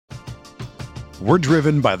We're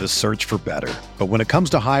driven by the search for better. But when it comes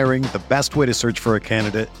to hiring, the best way to search for a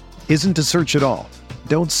candidate isn't to search at all.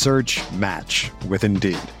 Don't search, match with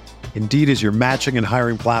Indeed. Indeed is your matching and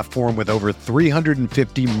hiring platform with over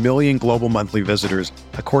 350 million global monthly visitors,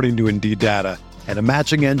 according to Indeed data, and a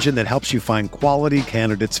matching engine that helps you find quality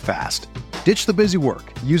candidates fast. Ditch the busy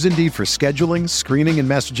work. Use Indeed for scheduling, screening, and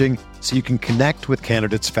messaging so you can connect with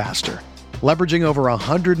candidates faster. Leveraging over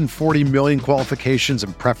 140 million qualifications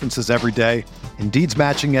and preferences every day, Indeed's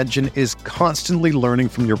matching engine is constantly learning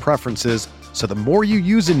from your preferences, so the more you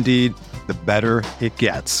use Indeed, the better it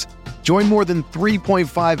gets. Join more than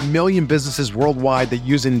 3.5 million businesses worldwide that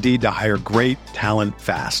use Indeed to hire great talent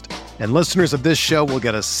fast. And listeners of this show will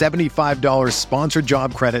get a $75 sponsored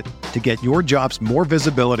job credit to get your jobs more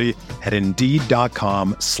visibility at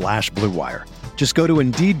Indeed.com/Blue Wire. Just go to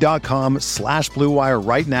Indeed.com/Blue Wire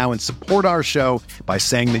right now and support our show by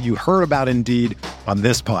saying that you heard about Indeed on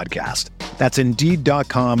this podcast. That's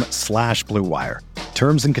Indeed.com/Blue Wire.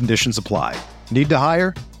 Terms and conditions apply. Need to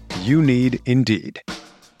hire? You need Indeed.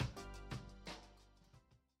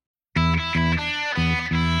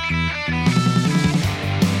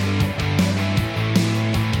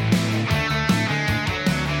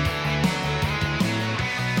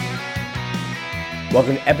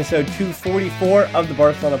 Welcome to episode 244 of the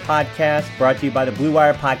Barcelona podcast, brought to you by the Blue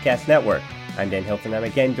Wire Podcast Network. I'm Dan Hilton. I'm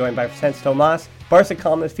again joined by Frances Tomas, Barca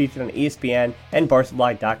columnist featured on ESPN and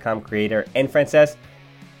BarcaBlog.com creator. And Frances,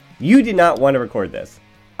 you did not want to record this.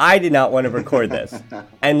 I did not want to record this.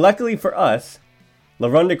 And luckily for us, La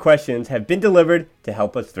Ronda questions have been delivered to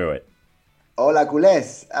help us through it. Hola,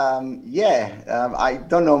 culés. I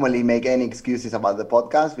don't normally make any excuses about the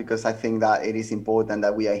podcast because I think that it is important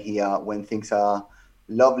that we are here when things are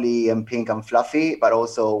lovely and pink and fluffy, but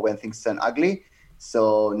also when things turn ugly.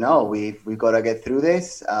 So no, we've got to get through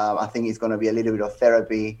this. I think it's going to be a little bit of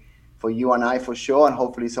therapy for you and I for sure, and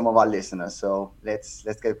hopefully some of our listeners. So let's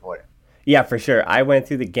get for it. Yeah, for sure. I went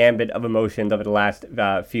through the gambit of emotions over the last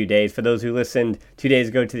few days. For those who listened 2 days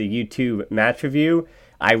ago to the YouTube match review,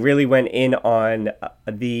 I really went in on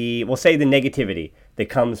the negativity that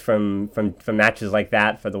comes from matches like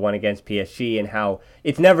that, for the one against PSG, and how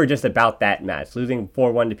it's never just about that match. Losing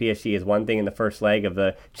 4-1 to PSG is one thing in the first leg of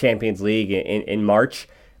the Champions League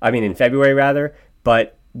in February rather,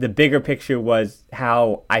 but the bigger picture was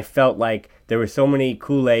how I felt like there were so many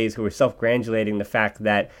Kool-Aids who were self-granulating the fact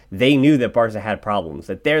that they knew that Barca had problems,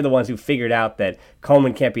 that they're the ones who figured out that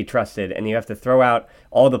Koeman can't be trusted, and you have to throw out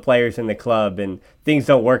all the players in the club, and things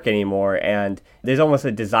don't work anymore. And there's almost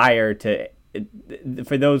a desire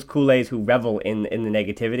for those Kool-Aids who revel in the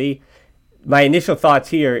negativity. My initial thoughts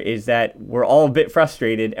here is that we're all a bit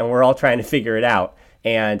frustrated, and we're all trying to figure it out.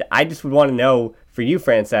 And I just would want to know, for you,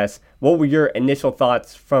 Frances, what were your initial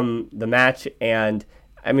thoughts from the match? And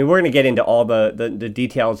I mean, we're going to get into all the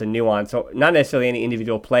details and nuance, so not necessarily any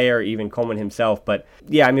individual player, even Koeman himself, but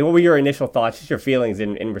yeah, I mean, what were your initial thoughts, just your feelings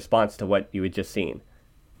in response to what you had just seen?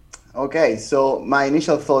 Okay, so my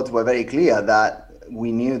initial thoughts were very clear that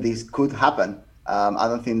we knew this could happen. I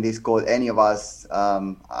don't think this caught any of us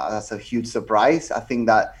as a huge surprise. I think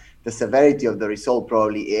that the severity of the result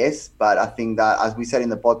probably is, but I think that, as we said in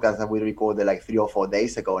the podcast that we recorded like 3 or 4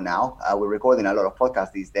 days ago now, we're recording a lot of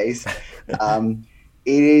podcasts these days,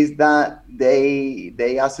 it is that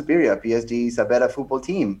they are superior. PSG is a better football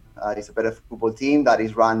team. It's a better football team that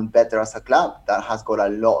is run better as a club, that has got a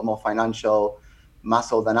lot more financial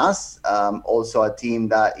muscle than us. Also a team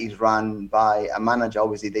that is run by a manager.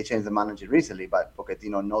 Obviously, they changed the manager recently, but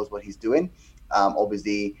Pochettino knows what he's doing.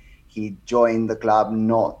 Obviously, he joined the club in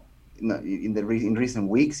recent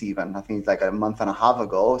weeks even. I think it's like a month and a half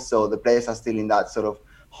ago. So the players are still in that sort of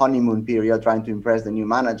honeymoon period, trying to impress the new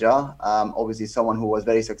manager. Obviously, someone who was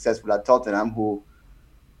very successful at Tottenham, who,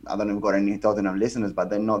 I don't know if we've got any Tottenham listeners, but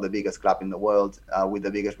they're not the biggest club in the world with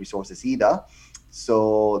the biggest resources either.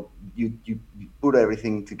 So you put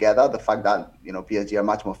everything together, the fact that, PSG are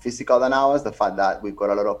much more physical than ours, the fact that we've got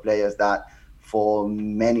a lot of players that for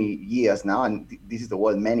many years now, and this is the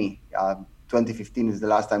word many, 2015 is the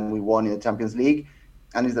last time we won in the Champions League,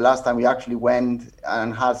 and it's the last time we actually went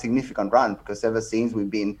and had a significant run, because ever since we've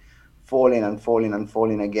been falling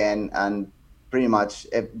again, and pretty much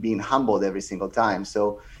being humbled every single time.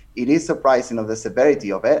 So it is surprising of the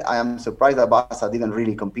severity of it. I am surprised that Barca didn't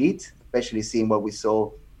really compete, especially seeing what we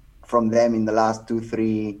saw from them in the last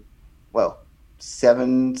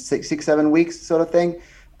 6-7 weeks sort of thing.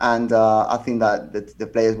 And I think that the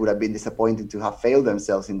players would have been disappointed to have failed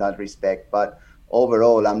themselves in that respect. But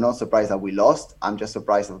overall, I'm not surprised that we lost. I'm just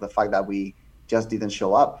surprised of the fact that we just didn't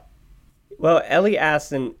show up. Well, Ellie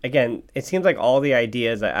asked, and again, it seems like all the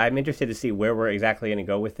ideas, I'm interested to see where we're exactly going to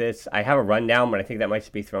go with this. I have a rundown, but I think that might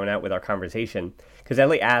just be thrown out with our conversation. Because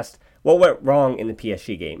Ellie asked, what went wrong in the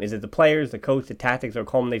PSG game? Is it the players, the coach, the tactics, or a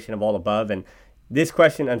culmination of all above? And this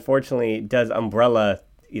question, unfortunately, does umbrella,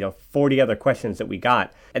 40 other questions that we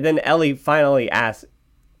got. And then Ellie finally asked,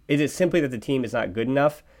 is it simply that the team is not good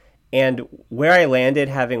enough? And where I landed,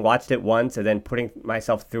 having watched it once and then putting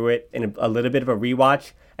myself through it in a little bit of a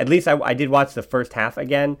rewatch, at least I did watch the first half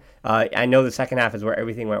again. I know the second half is where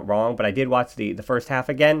everything went wrong, but I did watch the first half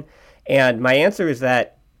again. And my answer is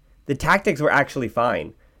that the tactics were actually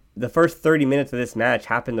fine. The first 30 minutes of this match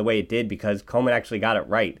happened the way it did because Koeman actually got it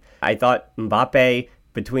right. I thought Mbappe,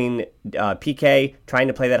 between Piqué trying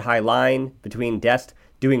to play that high line, between Dest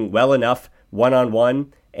doing well enough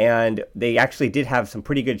one-on-one, and they actually did have some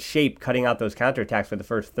pretty good shape cutting out those counterattacks for the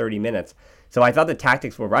first 30 minutes. So I thought the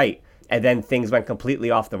tactics were right, and then things went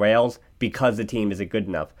completely off the rails because the team isn't good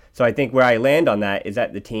enough. So I think where I land on that is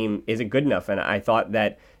that the team isn't good enough, and I thought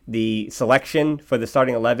that the selection for the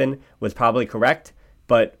starting 11 was probably correct,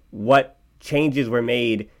 but what changes were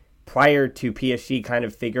made prior to PSG kind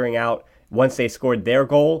of figuring out, once they scored their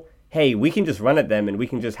goal, hey, we can just run at them and we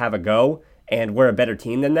can just have a go, and we're a better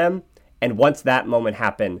team than them. And once that moment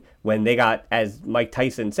happened, when they got, as Mike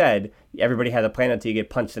Tyson said, everybody had a plan until you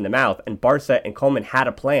get punched in the mouth. And Barca and Koeman had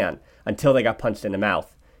a plan until they got punched in the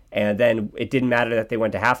mouth. And then it didn't matter that they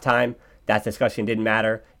went to halftime. That discussion didn't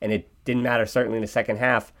matter. And it didn't matter certainly in the second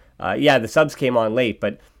half. The subs came on late,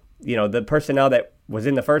 but the personnel that was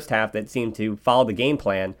in the first half that seemed to follow the game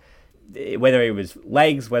plan, whether it was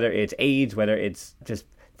legs, whether it's age, whether it's just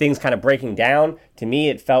things kind of breaking down, to me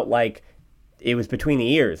it felt like it was between the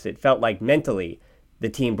ears. It felt like mentally the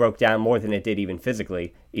team broke down more than it did even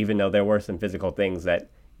physically, even though there were some physical things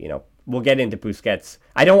that, we'll get into Busquets.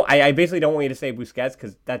 I basically don't want you to say Busquets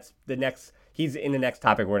because that's he's in the next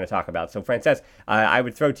topic we're going to talk about. So Frances, I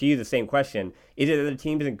would throw to you the same question. Is it that the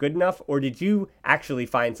team isn't good enough, or did you actually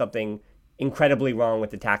find something incredibly wrong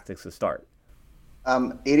with the tactics to start?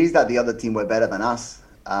 It is that the other team were better than us.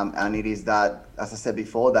 And it is that, as I said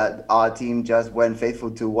before, that our team just weren't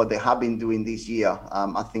faithful to what they have been doing this year.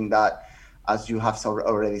 I think that, as you have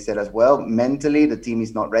already said as well, mentally the team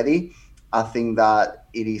is not ready. I think that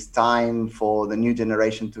it is time for the new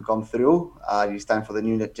generation to come through. It is time for the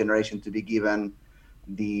new generation to be given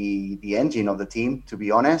the engine of the team, to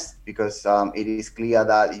be honest, because it is clear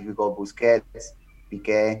that if you go Busquets,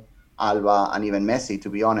 Piqué, Alba, and even Messi, to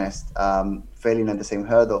be honest, failing at the same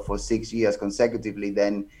hurdle for 6 years consecutively,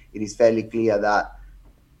 then it is fairly clear that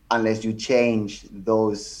unless you change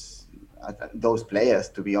those players,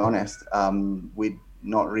 to be honest, we're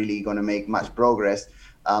not really going to make much progress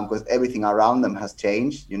because everything around them has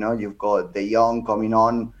changed. You've got De Jong coming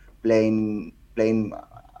on, playing.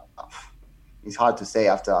 It's hard to say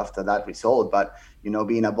after that result, but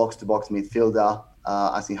being a box-to-box midfielder,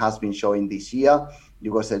 as he has been showing this year.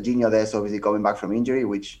 You got Serginho there, so obviously coming back from injury,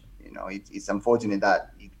 which it's unfortunate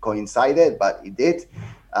that it coincided, but it did.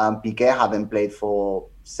 Piqué haven't played for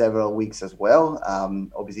several weeks as well.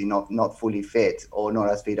 Obviously not fully fit or not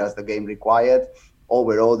as fit as the game required.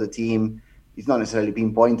 Overall, the team is not necessarily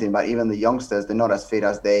pinpointing, but even the youngsters, they're not as fit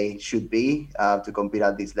as they should be to compete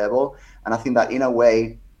at this level. And I think that in a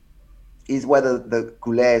way is whether the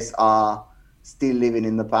Culés are still living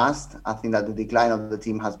in the past. I think that the decline of the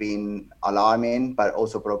team has been alarming, but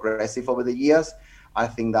also progressive over the years. I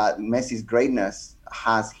think that Messi's greatness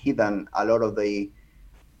has hidden a lot of the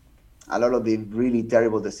really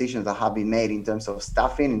terrible decisions that have been made in terms of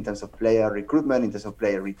staffing, in terms of player recruitment, in terms of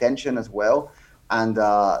player retention as well. And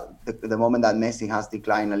the moment that Messi has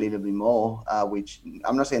declined a little bit more, which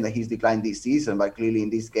I'm not saying that he's declined this season, but clearly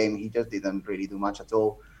in this game, he just didn't really do much at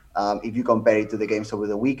all. If you compare it to the games over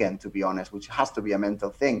the weekend, to be honest, which has to be a mental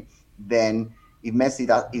thing, then if Messi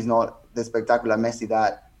that is not the spectacular Messi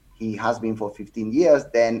that he has been for 15 years,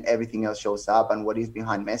 then everything else shows up. And what is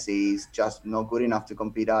behind Messi is just not good enough to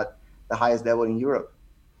compete at the highest level in Europe.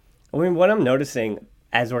 I mean, what I'm noticing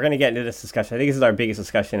as we're going to get into this discussion, I think this is our biggest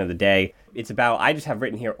discussion of the day. It's about, I just have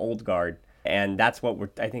written here, old guard. And that's what we're,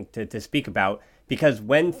 I think, to speak about. Because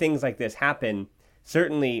when things like this happen,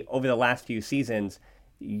 certainly over the last few seasons,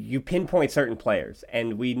 you pinpoint certain players,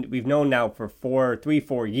 and we've known now for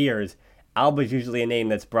 4 years, Alba's usually a name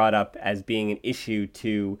that's brought up as being an issue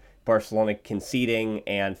to Barcelona conceding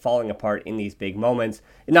and falling apart in these big moments.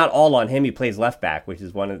 Not all on him. He plays left back, which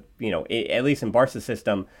is one of, at least in Barca's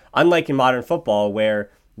system, unlike in modern football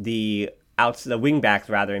where the wing backs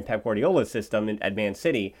rather in Pep Guardiola's system at Man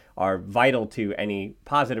City are vital to any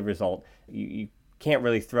positive result. You can't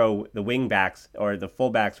really throw the wingbacks or the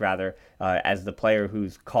fullbacks rather as the player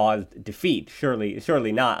who's caused defeat.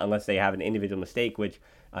 Surely not, unless they have an individual mistake, which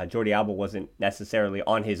Jordi Alba wasn't necessarily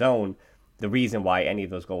on his own the reason why any of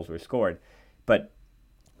those goals were scored. But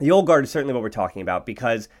the old guard is certainly what we're talking about,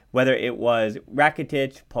 because whether it was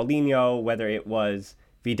Rakitic, Paulinho, whether it was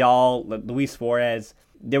Vidal, Luis Suarez,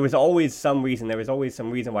 there was always some reason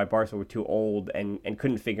why Barca were too old and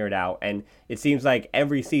couldn't figure it out. And it seems like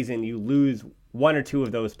every season you lose one or two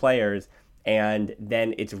of those players, and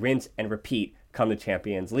then it's rinse and repeat come the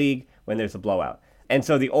Champions League when there's a blowout. And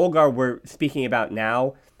so the old guard we're speaking about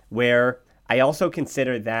now, where I also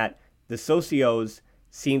consider that the socios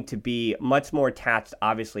seem to be much more attached,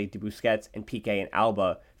 obviously, to Busquets and Piqué and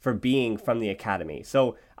Alba for being from the academy.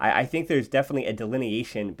 So I think there's definitely a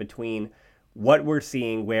delineation between what we're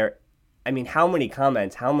seeing where, I mean, how many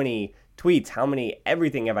comments, how many tweets, how many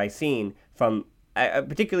everything have I seen from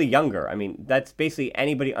particularly younger? I mean, that's basically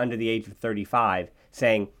anybody under the age of 35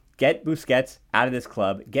 saying, get Busquets out of this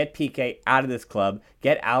club, get Piqué out of this club,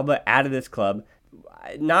 get Alba out of this club.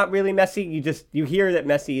 Not really Messi. You hear that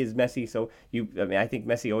Messi is Messi, so I think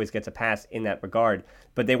Messi always gets a pass in that regard.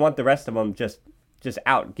 But they want the rest of them just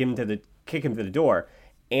out, kick him to the door.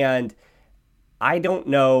 And I don't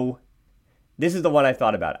know. This is the one I've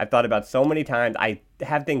thought about. I've thought about so many times. I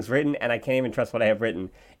have things written, and I can't even trust what I have written.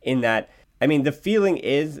 In that, I mean, the feeling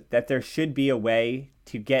is that there should be a way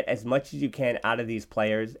to get as much as you can out of these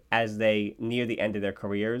players as they near the end of their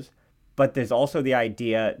careers. But there's also the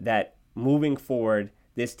idea that moving forward,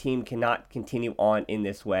 this team cannot continue on in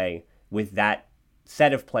this way with that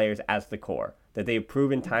set of players as the core. That they've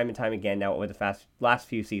proven time and time again now over the last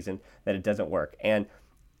few seasons that it doesn't work. And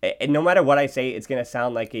no matter what I say, it's going to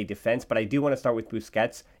sound like a defense, but I do want to start with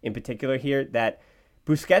Busquets in particular here, that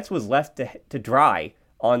Busquets was left to dry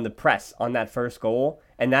on the press on that first goal,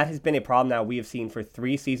 and that has been a problem now we have seen for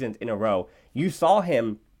 3 seasons in a row. You saw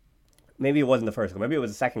him. Maybe it wasn't the first goal. Maybe it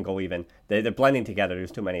was the second goal even. They're blending together.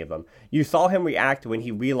 There's too many of them. You saw him react when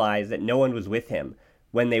he realized that no one was with him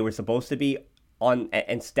when they were supposed to be on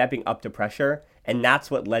and stepping up to pressure, and that's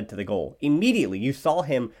what led to the goal. Immediately, you saw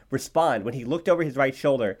him respond when he looked over his right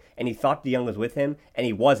shoulder and he thought De Jong was with him, and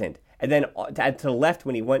he wasn't. And then to the left,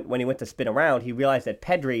 when he went to spin around, he realized that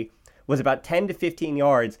Pedri was about 10 to 15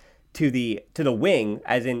 yards to the wing,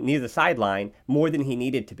 as in near the sideline, more than he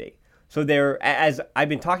needed to be. So there, as I've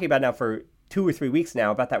been talking about now for 2 or 3 weeks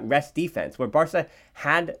now, about that rest defense, where Barca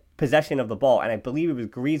had possession of the ball, and I believe it was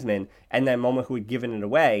Griezmann in that moment who had given it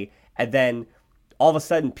away, and then all of a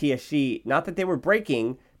sudden PSG, not that they were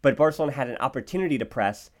breaking, but Barcelona had an opportunity to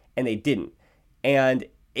press, and they didn't. And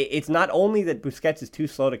it's not only that Busquets is too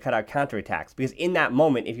slow to cut out counterattacks, because in that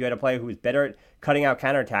moment, if you had a player who was better at cutting out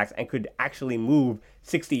counterattacks and could actually move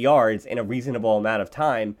 60 yards in a reasonable amount of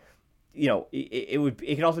time, you know,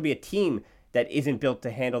 it could also be a team that isn't built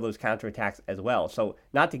to handle those counterattacks as well. So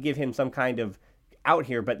not to give him some kind of out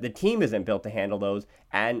here, but the team isn't built to handle those,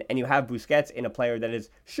 and you have Busquets in a player that is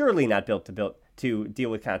surely not built to deal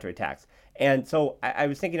with counterattacks. And so I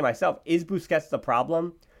was thinking to myself, is Busquets the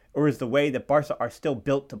problem, or is the way that Barca are still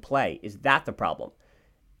built to play, is that the problem?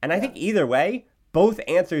 And I think either way, both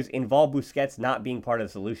answers involve Busquets not being part of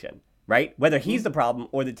the solution, right? Whether he's the problem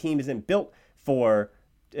or the team isn't built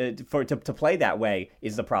to play that way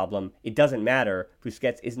is the problem. It doesn't matter.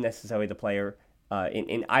 Busquets isn't necessarily the player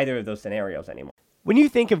in either of those scenarios anymore. When you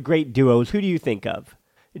think of great duos, who do you think of?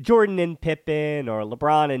 Jordan and Pippen, or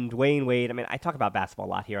LeBron and Dwayne Wade? I mean, I talk about basketball a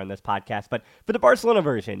lot here on this podcast, but for the Barcelona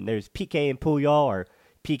version, there's Piqué and Puyol, or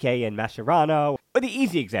Piqué and Mascherano, or the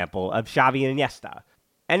easy example of Xavi and Iniesta.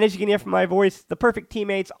 And as you can hear from my voice, the perfect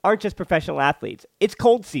teammates aren't just professional athletes. It's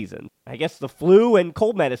cold season. I guess the flu and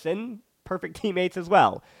cold medicine, perfect teammates as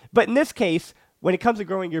well. But in this case, when it comes to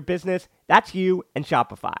growing your business, that's you and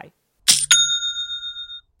Shopify.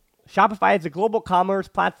 Shopify is a global commerce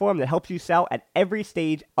platform that helps you sell at every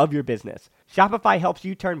stage of your business. Shopify helps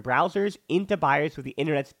you turn browsers into buyers with the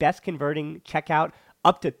internet's best converting checkout,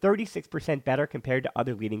 up to 36% better compared to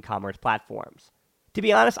other leading commerce platforms. To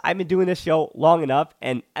be honest, I've been doing this show long enough,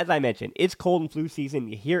 and as I mentioned, it's cold and flu season.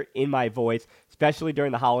 You hear it in my voice, especially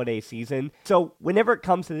during the holiday season. So whenever it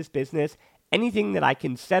comes to this business, anything that I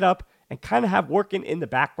can set up and kind of have working in the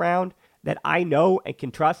background that I know and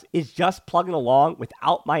can trust is just plugging along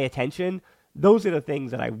without my attention. Those are the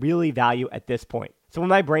things that I really value at this point. So when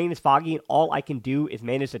my brain is foggy and all I can do is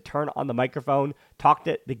manage to turn on the microphone, talk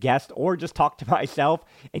to the guest, or just talk to myself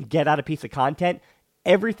and get out a piece of content,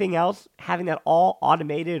 everything else, having that all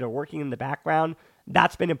automated or working in the background,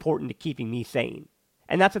 that's been important to keeping me sane.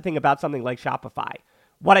 And that's the thing about something like Shopify.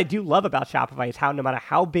 What I do love about Shopify is how no matter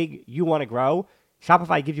how big you want to grow,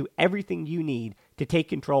 Shopify gives you everything you need to take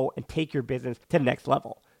control and take your business to the next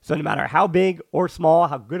level. So no matter how big or small,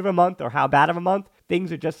 how good of a month or how bad of a month,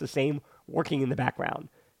 things are just the same working in the background.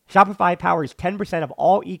 Shopify powers 10% of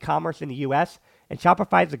all e-commerce in the US, and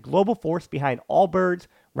Shopify is the global force behind Allbirds,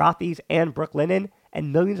 Rothy's, and Brooklinen,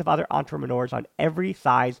 and millions of other entrepreneurs on every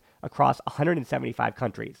size across 175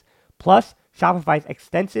 countries. Plus, Shopify's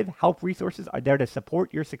extensive help resources are there to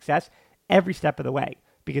support your success every step of the way,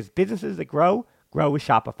 because businesses that grow with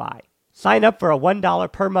Shopify. Sign up for a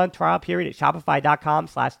 $1 per month trial period at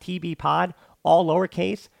shopify.com/tbpod, all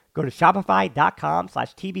lowercase. Go to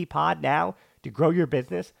shopify.com/tbpod now to grow your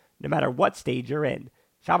business no matter what stage you're in.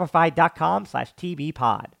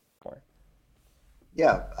 Shopify.com/tbpod.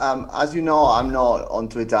 Yeah, as you know, I'm not on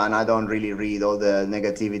Twitter and I don't really read all the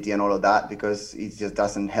negativity and all of that because it just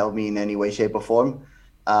doesn't help me in any way, shape, or form.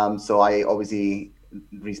 So I obviously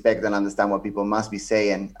respect and understand what people must be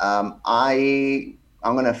saying. I'm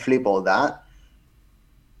going to flip all that.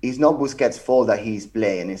 It's not Busquets' fault that he's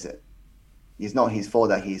playing, is it? It's not his fault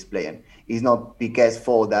that he's playing. It's not Piqué's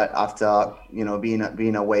fault that after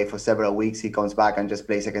being away for several weeks, he comes back and just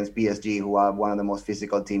plays against PSG, who are one of the most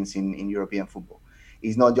physical teams in European football.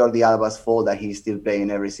 It's not Jordi Alba's fault that he's still playing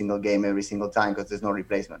every single game, every single time, because there's no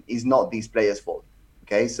replacement. It's not these players' fault.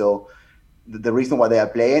 Okay, so the reason why they are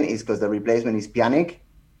playing is because the replacement is Pjanic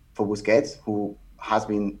for Busquets, who has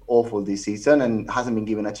been awful this season and hasn't been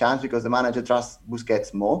given a chance because the manager trusts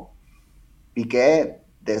Busquets more. Piqué,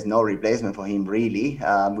 there's no replacement for him, really.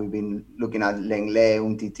 We've been looking at Lenglet,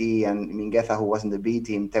 Umtiti, and Mingueza, who was in the B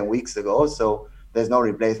team 10 weeks ago, so there's no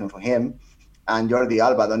replacement for him. And Jordi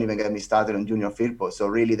Alba, don't even get me started on Junior Firpo. So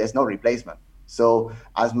really, there's no replacement. So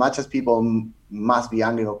as much as people must be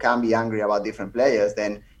angry or can be angry about different players,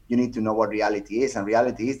 then you need to know what reality is. And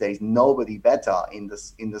reality is there is nobody better in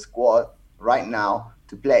the squad right now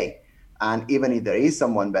to play. And even if there is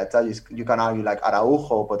someone better, you can argue like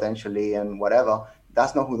Araujo potentially and whatever.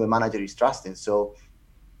 That's not who the manager is trusting. So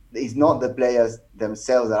it's not the players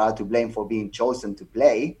themselves that are to blame for being chosen to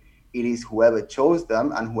play. It is whoever chose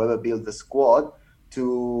them and whoever built the squad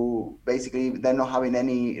to basically they're not having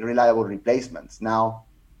any reliable replacements. Now,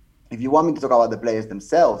 if you want me to talk about the players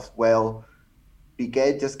themselves, well,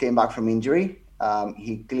 Piqué just came back from injury.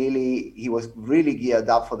 He was really geared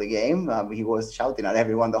up for the game. He was shouting at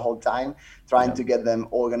everyone the whole time, trying to get them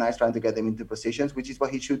organized, trying to get them into positions, which is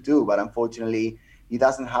what he should do. But unfortunately, he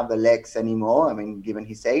doesn't have the legs anymore. I mean, given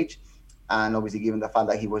his age, and obviously given the fact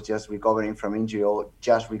that he was just recovering from injury or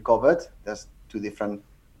just recovered, there's two different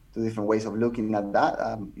ways of looking at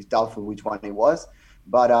that. It's doubtful which one it was.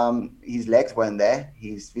 But his legs weren't there,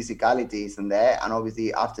 his physicality isn't there, and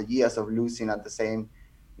obviously after years of losing in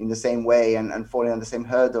the same way and falling on the same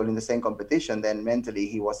hurdle in the same competition, then mentally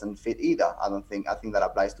he wasn't fit either. I think that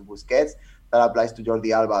applies to Busquets, that applies to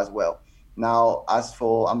Jordi Alba as well. Now, as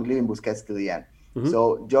for I'm leaving Busquets to the end. Mm-hmm.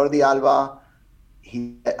 So Jordi Alba,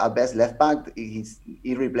 he's our best left back. He's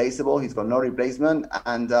irreplaceable. He's got no replacement,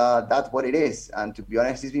 and that's what it is. And to be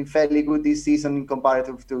honest, he's been fairly good this season in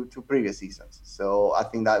comparative to previous seasons. So I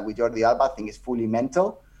think that with Jordi Alba, I think it's fully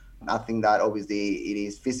mental. I think that obviously it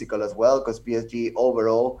is physical as well, because PSG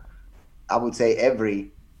overall, I would say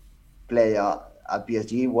every player at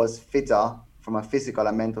PSG was fitter from a physical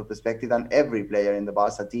and mental perspective than every player in the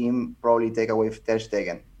Barca team. Probably take away Ter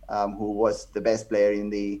Stegen, who was the best player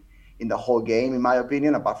in the whole game, in my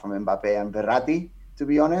opinion, apart from Mbappe and Verratti, to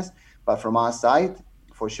be honest. But from our side,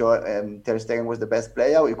 for sure, Ter Stegen was the best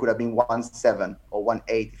player. It could have been 1-7 or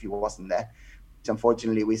 1-8 if he wasn't there. Which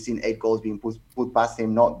unfortunately, we've seen 8 goals being put past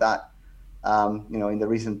him. Not that, in the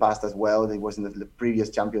recent past as well. It was in the previous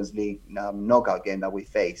Champions League knockout game that we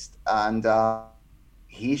faced. And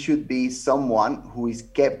he should be someone who is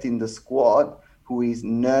kept in the squad, who is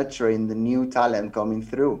nurturing the new talent coming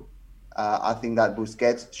through. I think that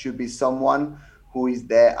Busquets should be someone who is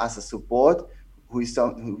there as a support, who is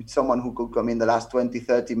someone who could come in the last 20,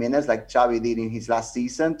 30 minutes like Xavi did in his last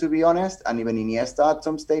season, to be honest, and even Iniesta at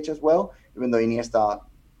some stage as well, even though Iniesta,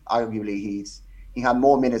 arguably, he had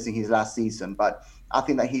more minutes in his last season. But I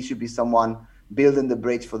think that he should be someone building the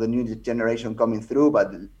bridge for the new generation coming through,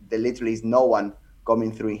 but there literally is no one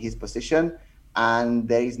coming through in his position, and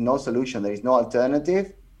there is no solution, there is no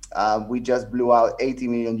alternative. We just blew out 80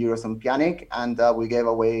 million euros on Pjanic, and we gave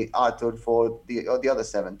away Arthur for the other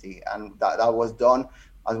 70. And that was done,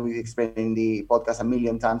 as we explained in the podcast a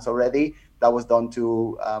million times already, that was done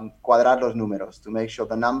to cuadrar los números, to make sure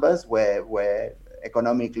the numbers were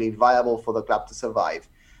economically viable for the club to survive.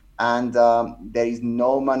 And there is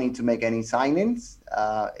no money to make any signings,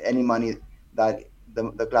 any money that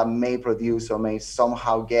the club may produce or may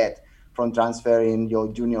somehow get from transferring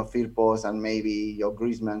your Junior Firpos and maybe your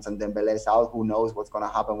Griezmanns and Dembélés out. Who knows what's going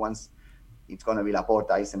to happen once it's going to be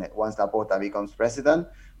Laporta, isn't it? Once Laporta becomes president.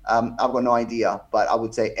 I've got no idea, but I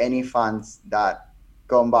would say any funds that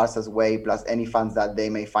go Barca's way, plus any funds that they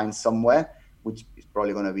may find somewhere, which is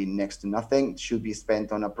probably going to be next to nothing, should be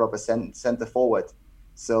spent on a proper center forward.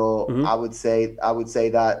 So I would say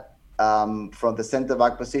that from the center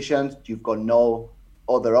back positions, you've got no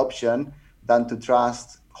other option than to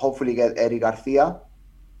trust. Hopefully, get Eric Garcia.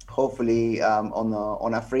 Hopefully,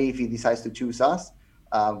 on a free if he decides to choose us,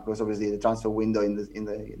 because obviously the transfer window in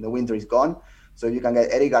the winter is gone. So you can get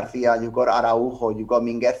Eric Garcia. You've got Araujo. You've got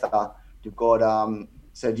Mingueza. You've got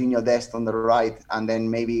Serginho Dest on the right, and then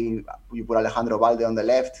maybe you put Alejandro Valde on the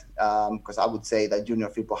left, because I would say that Junior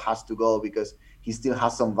Firpo has to go because he still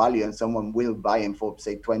has some value and someone will buy him for,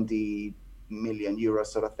 say, 20 million euros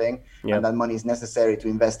sort of thing. Yep. And that money is necessary to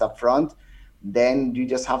invest up front. Then you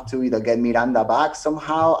just have to either get Miranda back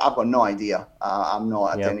somehow. I've got no idea. I'm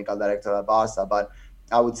not a technical director at Barca, but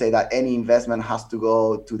I would say that any investment has to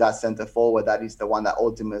go to that center forward. That is the one that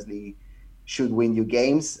ultimately should win you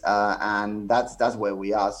games, and that's where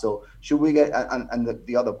we are. So should we get, and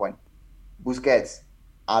the other point, Busquets,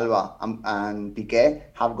 Alba, and Piqué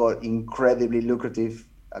have got incredibly lucrative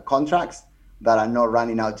contracts that are not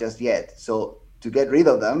running out just yet. So to get rid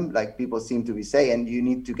of them, like people seem to be saying, you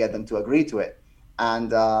need to get them to agree to it.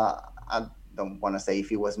 And I don't want to say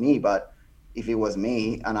if it was me, but if it was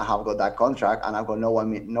me and I have got that contract and I've got no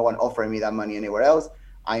one offering me that money anywhere else,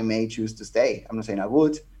 I may choose to stay. I'm not saying I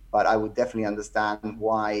would, but I would definitely understand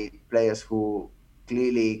why players who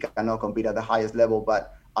clearly cannot compete at the highest level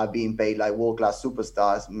but are being paid like world-class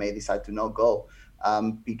superstars may decide to not go.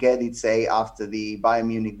 Piqué did say after the Bayern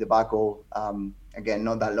Munich debacle, again,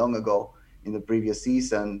 not that long ago in the previous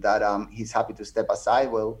season, that he's happy to step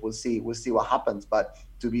aside. Well, we'll see what happens. But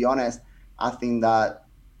to be honest, I think that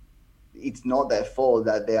it's not their fault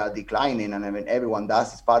that they are declining. And I mean, everyone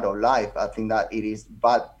does. It's part of life. I think that it is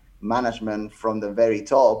bad management from the very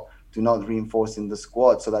top to not reinforcing the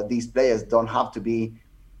squad so that these players don't have to be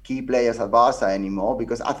key players at Barca anymore.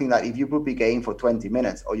 Because I think that if you put Piqué in for 20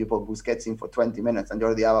 minutes or you put Busquets in for 20 minutes and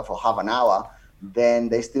Jordi Alba for half an hour, then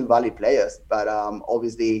they still valid players. But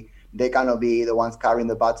obviously they cannot be the ones carrying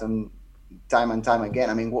the baton time and time again.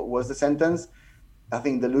 I mean, what was the sentence? I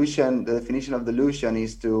think delusion, the definition of delusion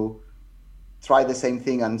is to try the same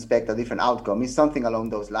thing and expect a different outcome. It's something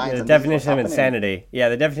along those lines. Yeah, the definition of insanity. Yeah,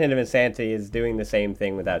 the definition of insanity is doing the same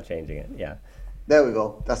thing without changing it. Yeah. There we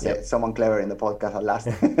go. That's it. Someone clever in the podcast at last.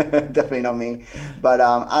 Definitely not me. But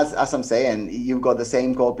as I'm saying, you've got the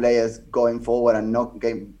same core players going forward and not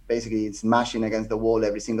basically smashing against the wall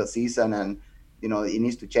every single season. And, you know, it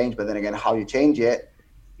needs to change. But then again, how you change it,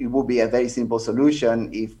 it would be a very simple solution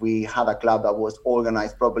if we had a club that was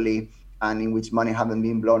organized properly and in which money hadn't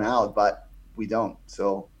been blown out. But we don't.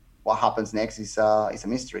 So what happens next is a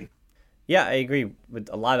mystery. Yeah, I agree with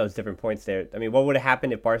a lot of those different points there. I mean, what would have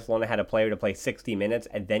happened if Barcelona had a player to play 60 minutes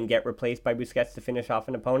and then get replaced by Busquets to finish off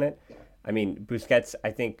an opponent? I mean, Busquets,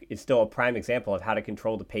 I think, is still a prime example of how to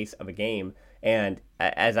control the pace of a game. And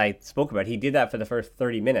as I spoke about, he did that for the first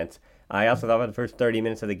 30 minutes. I also thought about the first 30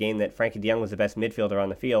 minutes of the game that Frankie de Jong was the best midfielder on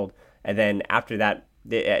the field. And then after that,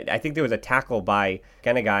 I think there was a tackle by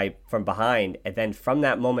Kenegai from behind. And then from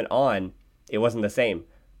that moment on, it wasn't the same.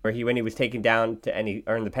 When he was taken down and he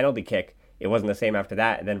earned the penalty kick, it wasn't the same after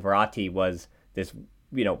that. And then Verratti was this,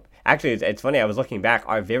 actually it's funny, I was looking back,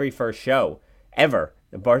 our very first show ever,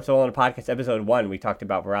 the Barcelona podcast episode 1, we talked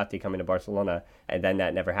about Verratti coming to Barcelona, and then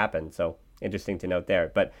that never happened. So interesting to note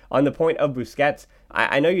there. But on the point of Busquets,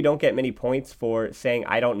 I know you don't get many points for saying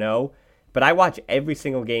I don't know, but I watch every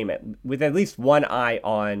single game with at least one eye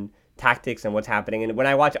on tactics and what's happening. And when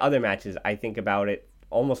I watch other matches, I think about it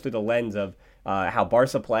almost through the lens of how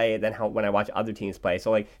Barca play, and then when I watch other teams play.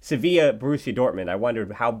 So like Sevilla, Borussia Dortmund, I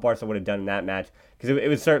wondered how Barca would have done in that match, because it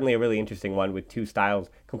was certainly a really interesting one with two styles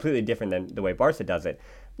completely different than the way Barca does it.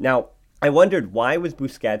 Now, I wondered, why was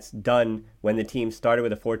Busquets done when the team started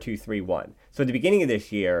with a 4-2-3-1? So at the beginning of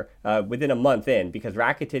this year, within a month in, because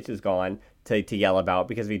Rakitic is gone to yell about,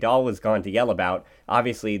 because Vidal was gone to yell about,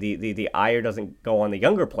 obviously the ire doesn't go on the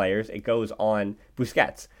younger players, it goes on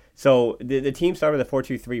Busquets. So the team started with a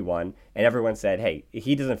 4-2-3-1, and everyone said, hey,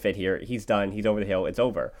 he doesn't fit here. He's done. He's over the hill. It's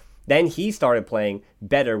over. Then he started playing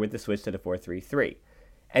better with the switch to the 4-3-3.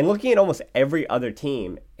 And looking at almost every other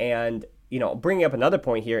team, and bringing up another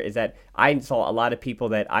point here is that I saw a lot of people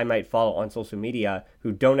that I might follow on social media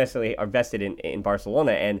who don't necessarily are vested in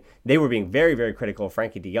Barcelona, and they were being very, very critical of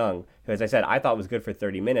Frankie de Jong, who, as I said, I thought was good for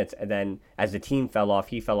 30 minutes, and then as the team fell off,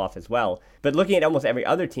 he fell off as well. But looking at almost every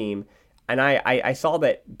other team, And I saw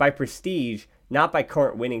that by prestige, not by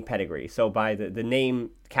current winning pedigree, so by the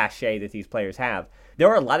name cachet that these players have, there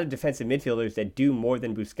are a lot of defensive midfielders that do more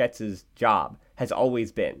than Busquets' job has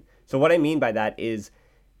always been. So what I mean by that is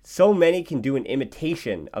so many can do an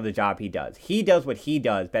imitation of the job he does. He does what he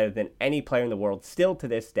does better than any player in the world still to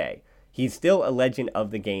this day. He's still a legend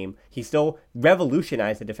of the game. He still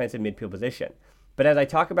revolutionized the defensive midfield position. But as I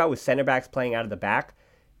talk about with center backs playing out of the back,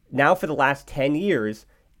 now for the last 10 years,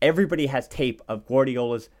 everybody has tape of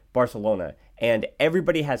Guardiola's Barcelona, and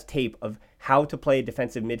everybody has tape of how to play a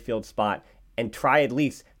defensive midfield spot and try at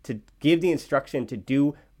least to give the instruction to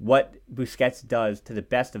do what Busquets does to the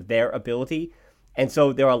best of their ability. And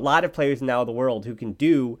so there are a lot of players now in the world who can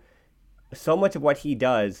do so much of what he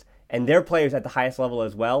does, and they're players at the highest level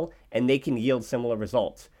as well, and they can yield similar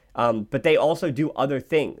results. But they also do other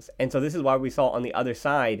things. And so this is why we saw on the other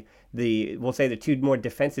side, we'll say the two more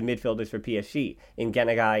defensive midfielders for PSG in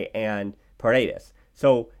Genegai and Paredes.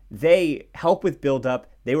 So they help with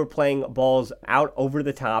build-up. They were playing balls out over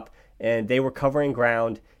the top, and they were covering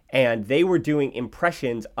ground, and they were doing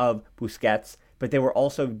impressions of Busquets, but they were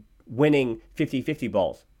also winning 50-50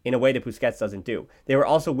 balls in a way that Busquets doesn't do. They were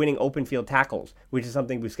also winning open field tackles, which is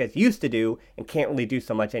something Busquets used to do and can't really do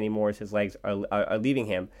so much anymore as his legs are leaving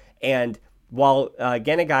him. And while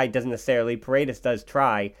Genegai doesn't necessarily, Paredes does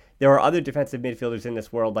try, there are other defensive midfielders in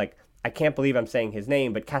this world, like, I can't believe I'm saying his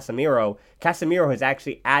name, but Casemiro. Casemiro has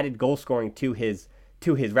actually added goal scoring to his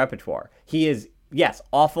repertoire. He is, yes,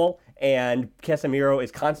 awful, and Casemiro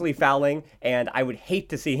is constantly fouling, and I would hate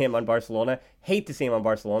to see him on Barcelona,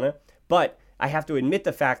 but I have to admit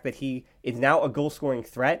the fact that he is now a goal-scoring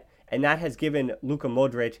threat, and that has given Luka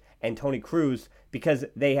Modric and Toni Kroos, because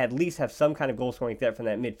they at least have some kind of goal-scoring threat from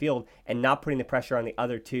that midfield and not putting the pressure on the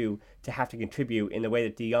other two to have to contribute in the way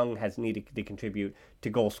that De Jong has needed to contribute to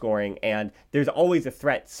goal-scoring. And there's always a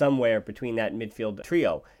threat somewhere between that midfield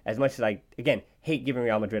trio. As much as I, again, hate giving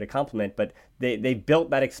Real Madrid a compliment, but they built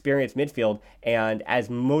that experienced midfield, and as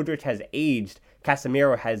Modric has aged,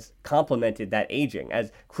 Casemiro has complemented that aging.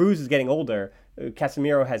 As Kroos is getting older,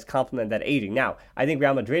 Casemiro has complemented that aging. Now, I think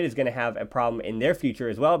Real Madrid is going to have a problem in their future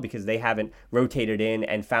as well because they haven't rotated in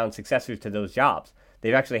and found successors to those jobs.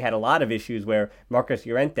 They've actually had a lot of issues where Marcos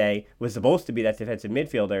Llorente was supposed to be that defensive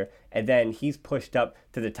midfielder, and then he's pushed up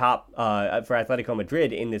to the top for Atletico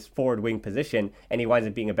Madrid in this forward wing position, and he winds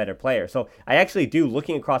up being a better player. So I actually do,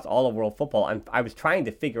 looking across all of world football, I was trying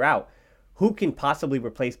to figure out who can possibly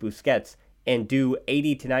replace Busquets and do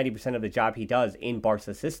 80 to 90% of the job he does in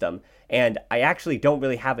Barca's system. And I actually don't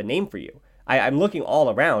really have a name for you. I'm looking all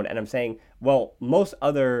around and I'm saying, well, most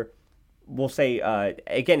other, we'll say,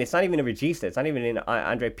 again, it's not even a Regista. It's not even in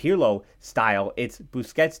Andre Pirlo style. It's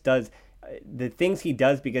Busquets does the things he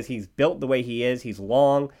does because he's built the way he is. He's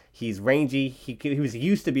long, he's rangy. He was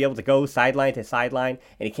used to be able to go sideline to sideline,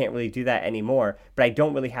 and he can't really do that anymore. But I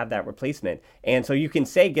don't really have that replacement. And so you can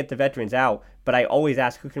say get the veterans out, but I always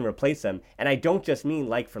ask who can replace them. And I don't just mean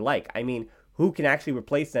like for like. I mean who can actually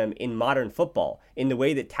replace them in modern football, in the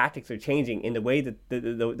way that tactics are changing, in the way that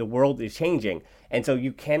the world is changing. And so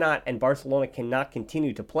you cannot, and Barcelona cannot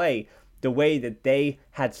continue to play the way that they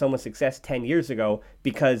had so much success 10 years ago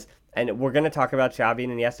because, and we're going to talk about Xavi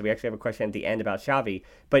and Iniesta. We actually have a question at the end about Xavi.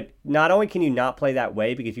 But not only can you not play that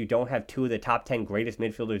way because you don't have two of the top 10 greatest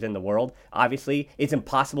midfielders in the world, obviously, it's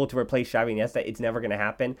impossible to replace Xavi and Iniesta. It's never going to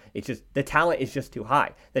happen. It's just, the talent is just too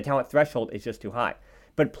high. The talent threshold is just too high.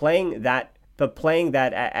 But playing that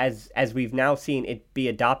as we've now seen it be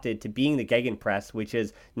adopted to being the Gegenpress, which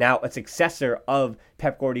is now a successor of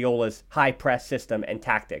Pep Guardiola's high press system and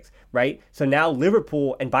tactics, right? So now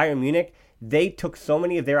Liverpool and Bayern Munich, they took so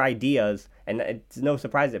many of their ideas, and it's no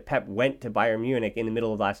surprise that Pep went to Bayern Munich in the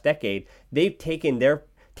middle of last decade. They've taken their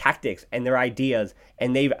tactics and their ideas,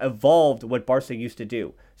 and they've evolved what Barca used to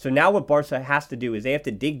do. So now what Barca has to do is they have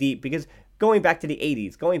to dig deep, because going back to the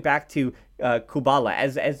 80s, going back to Kubala,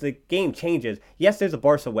 as the game changes, yes, there's a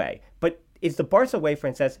Barca way, but is the Barca way, for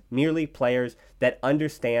instance, merely players that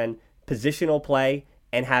understand positional play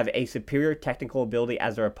and have a superior technical ability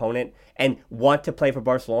as their opponent and want to play for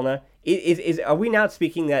Barcelona? Are we now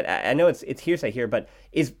speaking that, I know it's hearsay here, but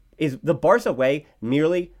is the Barca way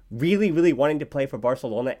merely really, really wanting to play for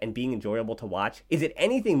Barcelona and being enjoyable to watch? Is it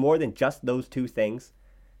anything more than just those two things?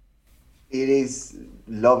 It is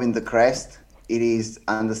loving the crest. It is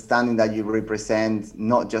understanding that you represent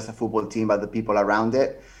not just a football team, but the people around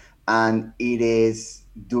it. And it is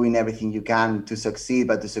doing everything you can to succeed,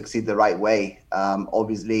 but to succeed the right way.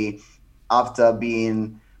 Obviously, after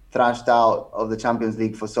being thrashed out of the Champions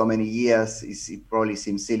League for so many years, it probably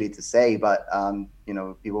seems silly to say, but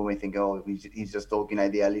people may think, oh, he's just talking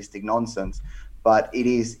idealistic nonsense. but it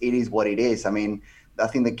is what it is. I mean, I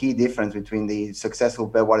think the key difference between the successful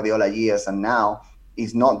Pep Guardiola years and now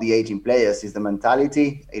is not the aging players, it's the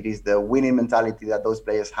mentality. It is the winning mentality that those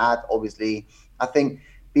players had. Obviously, I think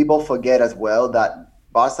people forget as well that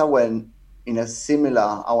Barca were in a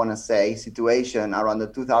similar, I want to say, situation around the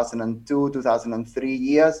 2002, 2003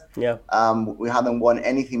 years. Yeah. We hadn't won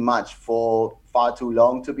anything much for far too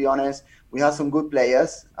long, to be honest. We had some good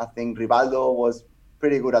players. I think Rivaldo was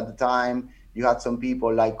pretty good at the time. You had some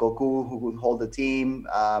people like Goku who could hold the team.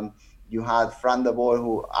 You had Fran de Boer,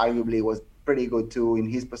 who arguably was pretty good too in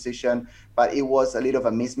his position, but it was a little of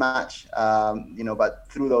a mismatch, but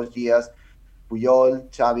through those years, Puyol,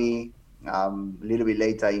 Xavi, a little bit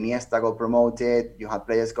later, Iniesta got promoted. You had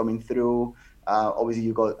players coming through. Obviously,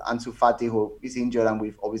 you got Ansu Fati, who is injured, and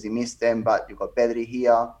we've obviously missed them, but you got Pedri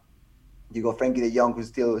here. You got Frankie de Jong, who's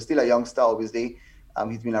still a youngster, obviously.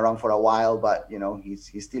 He's been around for a while, but,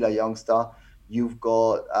 he's still a youngster. You've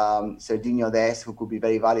got Serginho Dest, who could be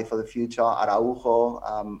very valid for the future.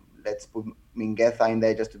 Araujo, let's put Mingueza in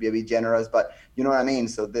there just to be a bit generous, but you know what I mean?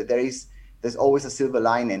 So there's always a silver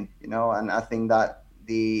lining, and I think that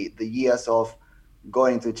the years of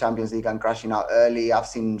going to Champions League and crashing out early, I've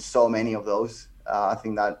seen so many of those. I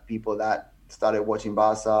think that people that started watching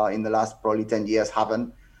Barca in the last probably 10 years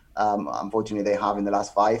haven't. Unfortunately, they have in the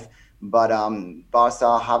last 5. But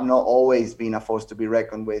Barca have not always been a force to be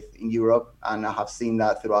reckoned with in Europe, and I have seen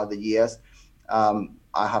that throughout the years.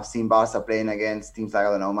 I have seen Barca playing against teams like, I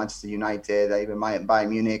don't know, Manchester United, even Bayern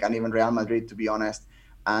Munich, and even Real Madrid, to be honest.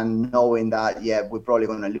 And knowing that, we're probably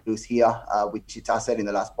going to lose here, which I said in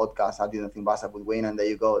the last podcast, I didn't think Barca would win, and there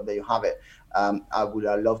you go, there you have it. I would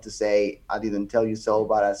have loved to say I didn't tell you so,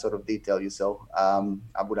 but I sort of did tell you so.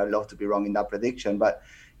 I would have loved to be wrong in that prediction, but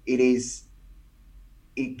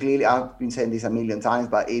it clearly, I've been saying this a million times,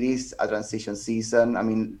 but it is a transition season. I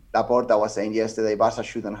mean, Laporta was saying yesterday, Barca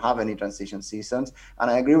shouldn't have any transition seasons.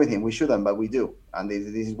 And I agree with him, we shouldn't, but we do. And this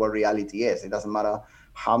is what reality is. It doesn't matter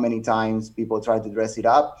how many times people try to dress it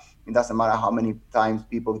up. It doesn't matter how many times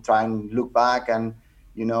people try and look back and,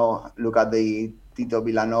 look at the Tito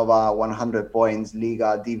Villanova 100 points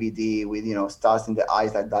Liga DVD with, stars in the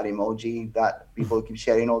eyes, like that emoji that people keep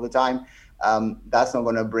sharing all the time. That's not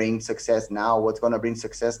going to bring success now. What's going to bring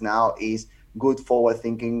success now is good forward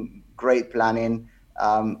thinking, great planning.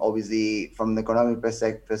 Obviously, from the economic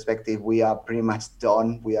perspective, we are pretty much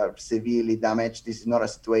done. We are severely damaged. This is not a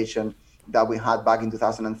situation that we had back in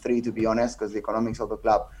 2003, to be honest, because the economics of the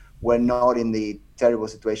club were not in the terrible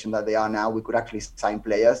situation that they are now. We could actually sign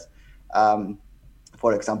players.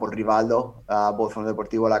 For example, Rivaldo, both from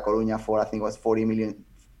Deportivo La Coruña for, I think it was 40 million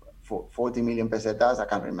pesetas. I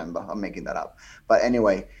can't remember. I'm making that up. But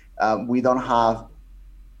anyway, we don't have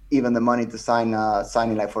even the money to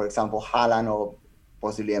signing like, for example, Haaland or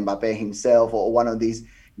possibly Mbappe himself or one of these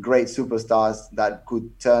great superstars that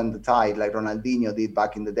could turn the tide like Ronaldinho did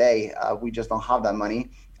back in the day. We just don't have that money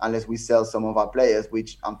unless we sell some of our players,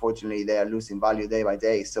 which unfortunately they are losing value day by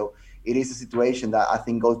day. So it is a situation that I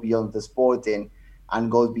think goes beyond the sporting and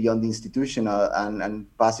goes beyond the institutional and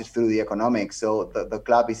passes through the economic. So the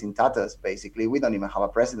club is in tatters, basically. We don't even have a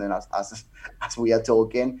president as we are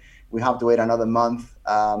talking. We have to wait another month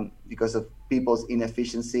because of people's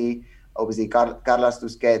inefficiency. Obviously, Carlos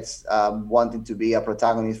Busquets wanting to be a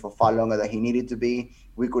protagonist for far longer than he needed to be.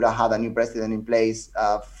 We could have had a new president in place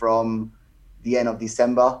from the end of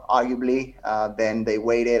December, arguably. Then they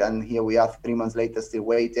waited, and here we are 3 months later still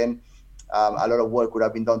waiting. A lot of work would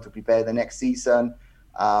have been done to prepare the next season.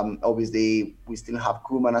 Obviously, we still have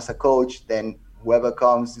Koeman as a coach. Then whoever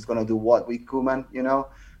comes is going to do what with Koeman,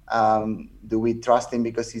 Do we trust him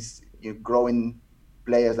because he's growing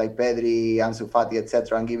players like Pedri, Ansu Fati,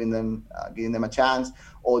 etc., and giving them a chance?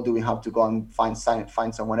 Or do we have to go and find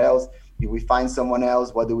someone else? If we find someone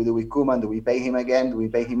else, what do we do with Koeman? Do we pay him again? Do we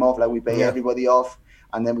pay him off like we pay everybody off?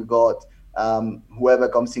 And then we got whoever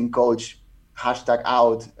comes in coach,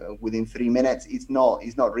 #out within 3 minutes. It's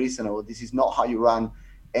not reasonable. This is not how you run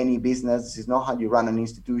any business. This is not how you run an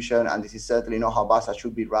institution, and this is certainly not how Barca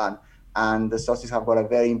should be run. And the Socios have got a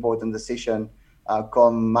very important decision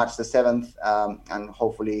come March the 7th, and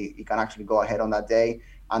hopefully it can actually go ahead on that day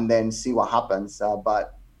and then see what happens.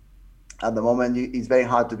 But at the moment, it's very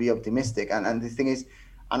hard to be optimistic. And the thing is,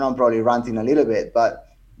 I know I'm probably ranting a little bit, but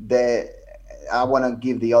I want to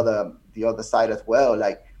give the other side as well.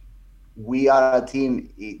 Like, we are a team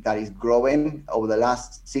that is growing over the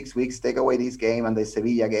last 6 weeks. Take away this game and the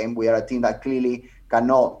Sevilla game, we are a team that clearly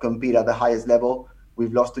cannot compete at the highest level.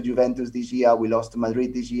 We've lost to Juventus this year. We lost to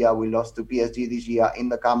Madrid this year. We lost to PSG this year in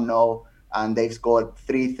the Camp Nou, and they've scored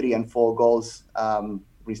 3 and 4 goals,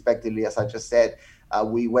 respectively, as I just said.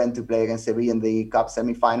 We went to play against Sevilla in the Cup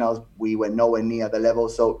semifinals. We were nowhere near the level.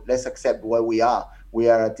 So let's accept where we are. We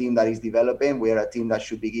are a team that is developing. We are a team that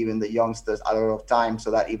should be giving the youngsters a lot of time so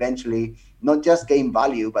that eventually not just gain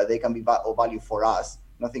value, but they can be of value for us.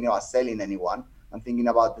 Not thinking about selling anyone. I'm thinking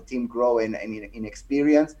about the team growing in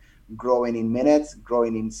experience, growing in minutes,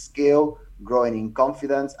 growing in skill, growing in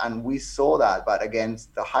confidence, and we saw that. But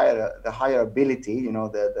against the higher ability,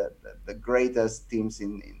 the greatest teams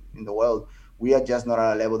in the world, we are just not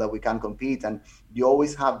at a level that we can compete. And you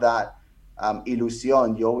always have that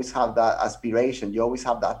illusion, you always have that aspiration, you always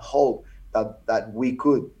have that hope that we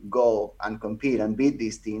could go and compete and beat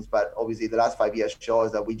these teams. But obviously, the last 5 years show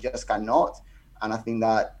us that we just cannot. And I think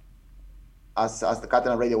that, as the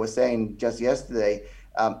Catalan radio was saying just yesterday,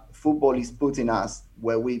 football is putting us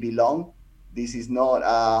where we belong. This is not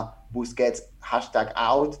a Busquets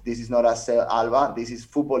 #out. This is not a sell Alba. This is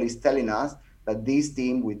football is telling us that this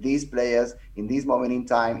team, with these players, in this moment in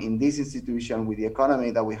time, in this institution, with the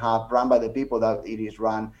economy that we have, run by the people that it is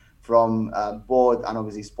run from board and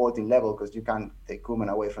obviously sporting level, because you can't take Koeman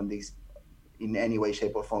away from this in any way,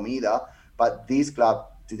 shape or form either. But this club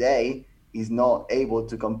today is not able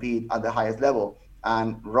to compete at the highest level.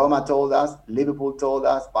 And Roma told us, Liverpool told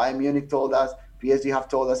us, Bayern Munich told us, PSG have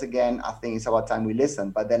told us again. I think it's about time we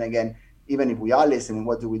listen. But then again, even if we are listening,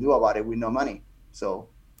 what do we do about it with no money? So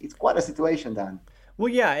it's quite a situation, Dan. Well,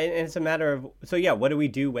 yeah, and it's a matter of, what do we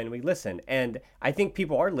do when we listen? And I think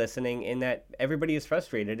people are listening in that everybody is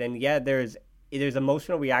frustrated. And yeah, there's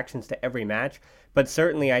emotional reactions to every match. But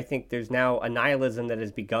certainly I think there's now a nihilism that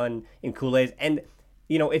has begun in culés. And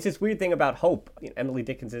it's this weird thing about hope. Emily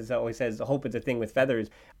Dickinson always says hope is a thing with feathers.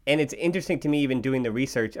 And it's interesting to me, even doing the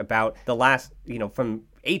research about the last, from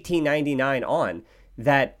 1899 on,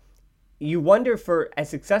 that you wonder, for as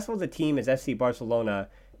successful as a team as FC Barcelona,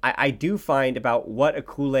 I do find about what a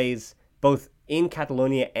culés, both in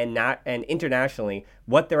Catalonia and internationally,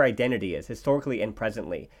 what their identity is, historically and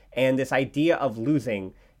presently. And this idea of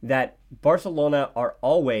losing, that Barcelona are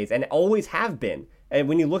always, and always have been, and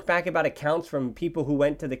when you look back about accounts from people who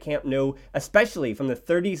went to the Camp Nou, especially from the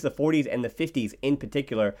 30s, the 40s, and the 50s in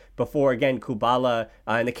particular, before, again, Kubala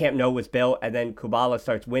and the Camp Nou was built, and then Kubala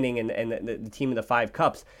starts winning and the team in the 5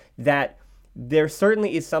 Cups, that there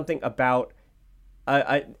certainly is something about,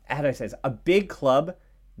 a big club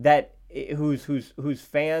that whose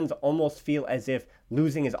fans almost feel as if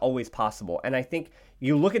losing is always possible. And I think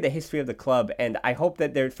you look at the history of the club, and I hope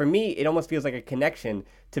that for me, it almost feels like a connection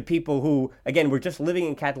to people who, again, were just living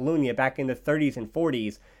in Catalonia back in the 30s and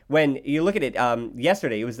 40s. When you look at it,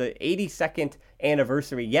 yesterday, it was the 82nd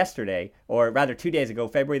anniversary yesterday, or rather 2 days ago,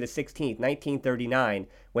 February the 16th, 1939,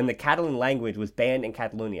 when the Catalan language was banned in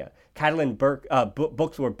Catalonia. Catalan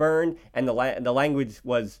books were burned, and the language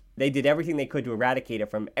was, they did everything they could to eradicate it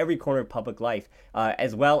from every corner of public life,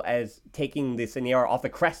 as well as taking the Senyera off the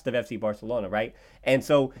crest of FC Barcelona, right? And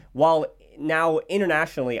so while now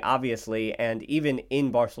internationally, obviously, and even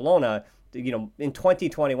in Barcelona, in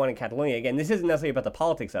 2021 in Catalonia, again, this isn't necessarily about the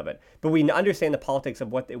politics of it, but we understand the politics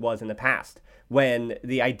of what it was in the past, when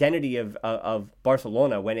the identity of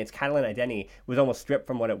Barcelona, when its Catalan identity was almost stripped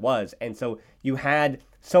from what it was. And so you had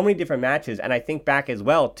so many different matches, and I think back as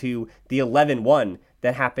well to the 11-1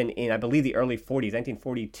 that happened in, I believe, the early 40s,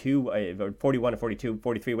 1942, or 41 or 42,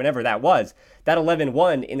 43, whenever that was. That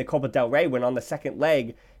 11-1 in the Copa del Rey, when on the second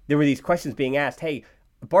leg, there were these questions being asked, hey,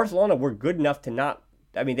 Barcelona were good enough to not,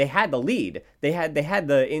 I mean, they had the lead. They had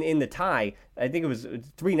in the tie. I think it was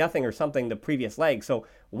 3-0 or something the previous leg. So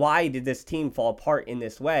why did this team fall apart in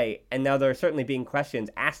this way? And now there are certainly being questions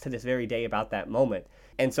asked to this very day about that moment.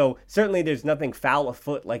 And so certainly there's nothing foul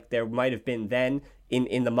afoot like there might have been then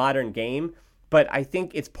in the modern game. But I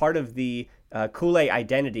think it's part of the culé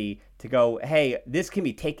identity to go, hey, this can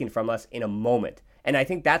be taken from us in a moment. And I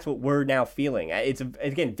think that's what we're now feeling. It's,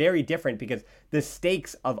 again, very different because the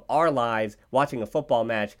stakes of our lives watching a football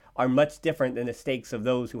match are much different than the stakes of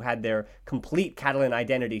those who had their complete Catalan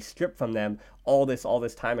identity stripped from them all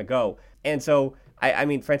this time ago. And so, I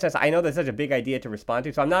mean, Francesca, I know that's such a big idea to respond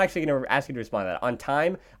to, so I'm not actually going to ask you to respond to that. On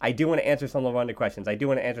time, I do want to answer some LaRonda questions. I do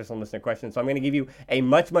want to answer some listener questions, so I'm going to give you a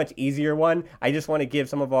much, much easier one. I just want to give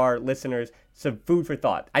some of our listeners some food for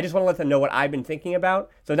thought. I just want to let them know what I've been thinking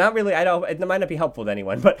about. So not really, it might not be helpful to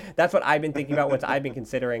anyone, but that's what I've been thinking about, what I've been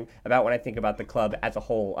considering about when I think about the club as a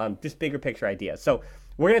whole, just bigger picture ideas. So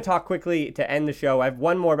we're going to talk quickly to end the show. I have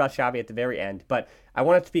one more about Xavi at the very end, but I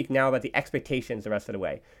want to speak now about the expectations the rest of the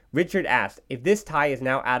way. Richard asked, if this tie is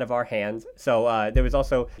now out of our hands, so there was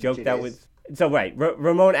also a joke that was, So right,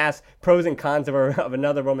 Ramon asks pros and cons of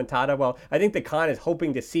another remontada. Well, I think the con is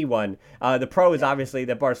hoping to see one. The pro is obviously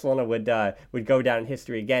that Barcelona would go down in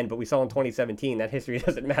history again, but we saw in 2017 that history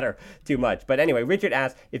doesn't matter too much. But anyway, Richard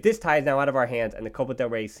asks, if this tie is now out of our hands and the Copa del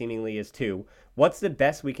Rey seemingly is too, what's the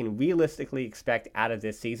best we can realistically expect out of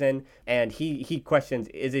this season? And he questions,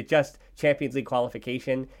 is it just Champions League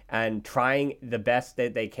qualification and trying the best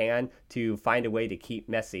that they can to find a way to keep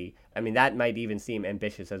Messi? I mean, that might even seem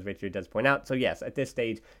ambitious, as Richard does point out. So yes, at this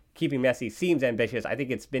stage, keeping Messi seems ambitious. I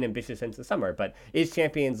think it's been ambitious since the summer, but is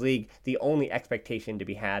Champions League the only expectation to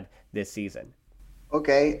be had this season?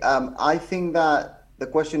 Okay, I think that the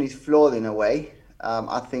question is flawed in a way.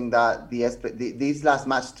 I think that this last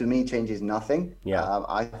match to me changes nothing. Yeah.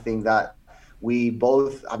 I think that we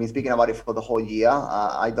both, I've been speaking about it for the whole year.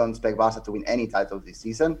 I don't expect Barca to win any titles this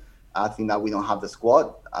season. I think that we don't have the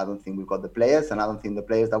squad. I don't think we've got the players, and I don't think the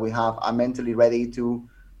players that we have are mentally ready to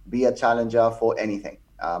be a challenger for anything.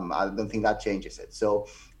 I don't think that changes it. So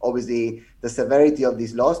obviously the severity of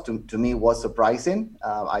this loss to me was surprising.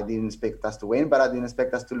 I didn't expect us to win, but I didn't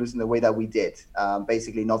expect us to lose in the way that we did.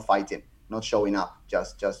 Basically not fighting, not showing up,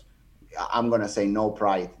 just I'm gonna say no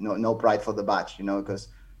pride for the badge, because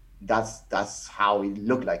that's how it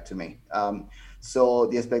looked like to me. So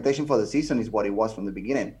the expectation for the season is what it was from the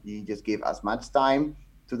beginning. You just give as much time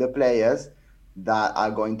to the players that are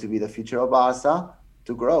going to be the future of Barca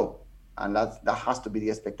to grow, and that has to be the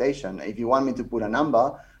expectation. If you want me to put a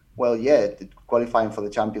number, well, yeah, qualifying for the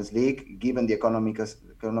Champions League, given the economic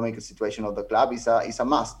situation of the club, is a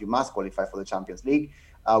must. You must qualify for the Champions League.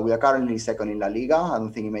 We are currently second in La Liga. I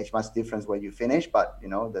don't think it makes much difference where you finish, but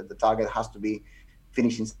the target has to be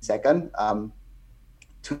finishing second.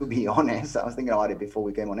 To be honest, I was thinking about it before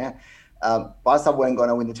we came on air. Barca weren't going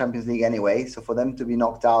to win the Champions League anyway, so for them to be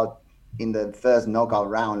knocked out in the first knockout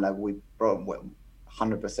round, like we probably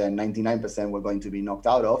 100%, 99% we're going to be knocked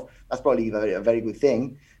out of, that's probably a very good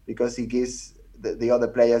thing, because it gives the other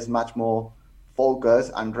players much more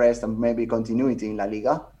focus and rest and maybe continuity in La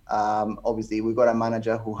Liga. Obviously, we've got a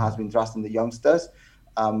manager who has been trusting the youngsters.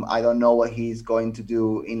 I don't know what he's going to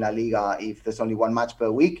do in La Liga if there's only one match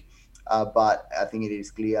per week, but I think it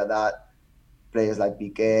is clear that players like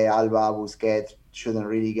Piqué, Alba, Busquets shouldn't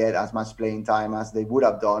really get as much playing time as they would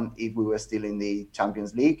have done if we were still in the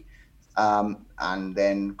Champions League. And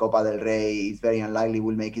then Copa del Rey is very unlikely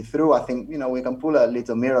we'll make it through. I think, we can pull a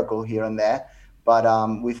little miracle here and there, but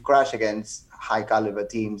we've crashed against high caliber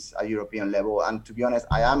teams at European level. And to be honest,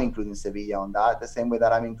 I am including Sevilla on that, the same way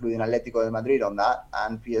that I'm including Atletico de Madrid on that,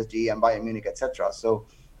 and PSG and Bayern Munich, etc. So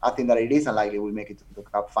I think that it is unlikely we'll make it to the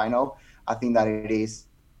Cup final. I think that it is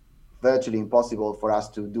virtually impossible for us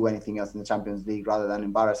to do anything else in the Champions League rather than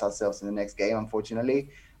embarrass ourselves in the next game, unfortunately.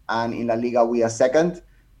 And in La Liga, we are second.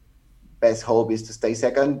 Best hope is to stay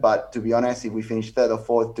second, but to be honest, if we finish third or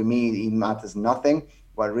fourth, to me, it matters nothing.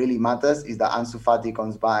 What really matters is that Ansu Fati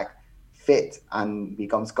comes back fit and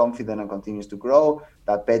becomes confident and continues to grow,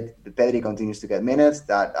 that Pedri continues to get minutes,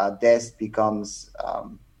 that Dest becomes,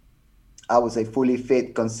 I would say, fully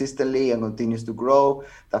fit consistently and continues to grow,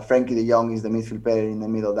 that Frenkie de Jong is the midfield player in the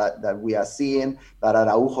middle that we are seeing, that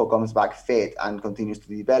Araujo comes back fit and continues to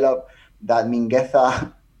develop, that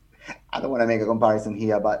Mingueza, I don't want to make a comparison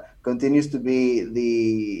here, but continues to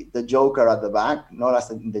be the joker at the back, not as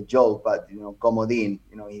the joke, but comodín.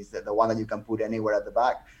 He's the one that you can put anywhere at the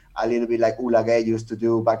back. A little bit like Ulagay used to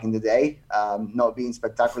do back in the day, not being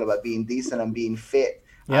spectacular, but being decent and being fit,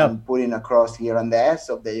 and putting a cross here and there.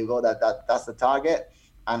 So there you go. That's the target,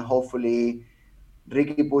 and hopefully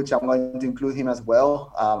Ricky Puig, I'm going to include him as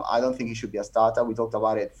well. I don't think he should be a starter. We talked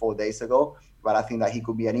about it 4 days ago, but I think that he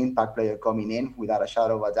could be an impact player coming in without a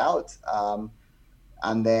shadow of a doubt.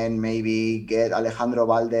 And then maybe get Alejandro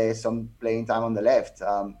Valde some playing time on the left.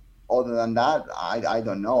 Other than that, I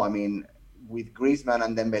don't know. I mean, with Griezmann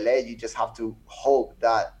and Dembele, you just have to hope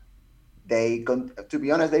that to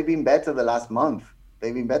be honest, they've been better the last month.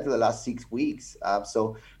 They've been better the last 6 weeks.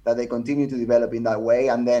 So that they continue to develop in that way.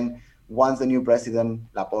 And then once the new president,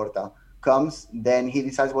 Laporta, comes, then he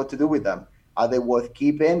decides what to do with them. Are they worth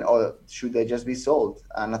keeping, or should they just be sold?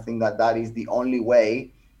 And I think that is the only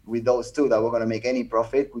way with those two that we're going to make any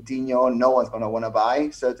profit. Coutinho, no one's going to want to buy.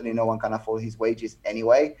 Certainly no one can afford his wages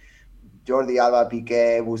anyway. Jordi Alba,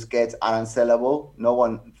 Piqué, Busquets are unsellable. No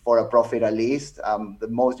one for a profit at least. The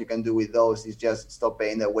most you can do with those is just stop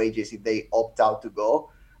paying their wages if they opt out to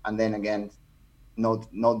go. And then again,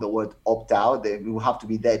 not the word opt out. It will have to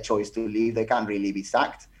be their choice to leave. They can't really be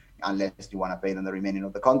sacked unless you want to pay them the remaining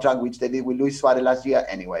of the contract, which they did with Luis Suarez last year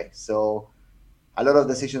anyway. So a lot of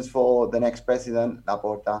decisions for the next president,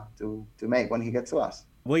 Laporta, to make when he gets to us.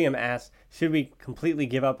 William asks, should we completely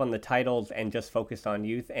give up on the titles and just focus on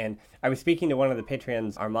youth? And I was speaking to one of the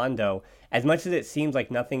Patreons, Armando. As much as it seems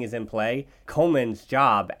like nothing is in play, Coleman's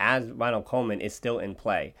job as Ronald Koeman is still in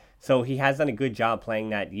play. So he has done a good job playing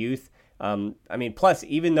that youth. Plus,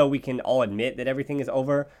 even though we can all admit that everything is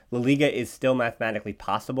over, La Liga is still mathematically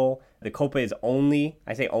possible. The Copa is only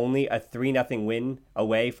a 3-0 win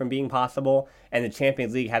away from being possible. And the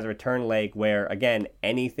Champions League has a return leg where, again,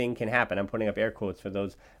 anything can happen. I'm putting up air quotes for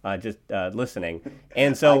those just listening.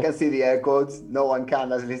 And so I can see the air quotes. No one can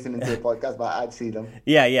that's listening to the podcast, but I'd see them.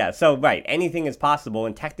 Yeah. So, right, anything is possible.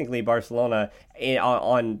 And technically, Barcelona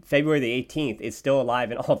on February the 18th is still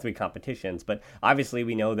alive in all three competitions. But obviously,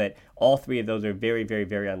 we know that all three of those are very, very,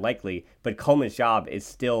 very unlikely. But Koeman's job is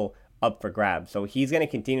still up for grabs. So he's going to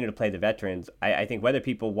continue to play the veterans, I think, whether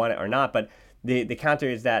people want it or not. But the counter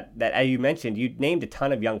is that as you mentioned, you named a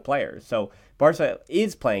ton of young players. So Barca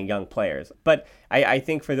is playing young players. But I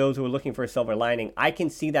think for those who are looking for a silver lining, I can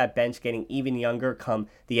see that bench getting even younger come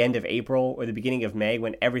the end of April or the beginning of May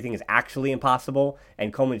when everything is actually impossible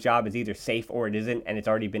and Koeman's job is either safe or it isn't and it's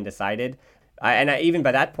already been decided. Even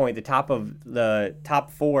by that point, the top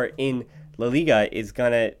four in La Liga is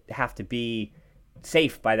going to have to be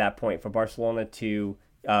safe by that point for Barcelona to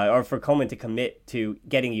or for Koeman to commit to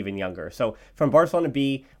getting even younger. So from Barcelona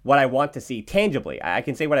B, what I want to see tangibly, I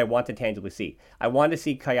can say what I want to tangibly see. I want to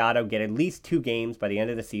see Collado get at least 2 games by the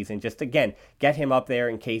end of the season, just again, get him up there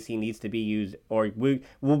in case he needs to be used, or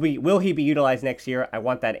will he be utilized next year? I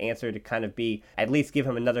want that answer to kind of be, at least give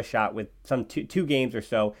him another shot with some two games or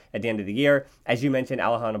so at the end of the year. As you mentioned,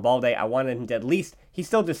 Alejandro Balde, I wanted him to at least, he's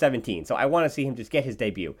still just 17, so I want to see him just get his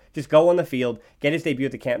debut. Just go on the field, get his debut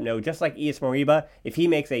at the Camp Nou, just like Ias Moriba. If he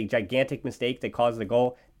makes a gigantic mistake that causes a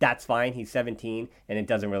goal, that's fine. He's 17, and it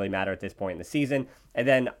doesn't really matter at this point in the season. And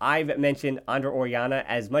then I've mentioned Ander Orellana.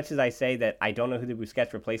 As much as I say that I don't know who the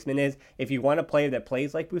Busquets replacement is, if you want a player that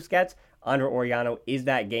plays like Busquets, Ander Orellana is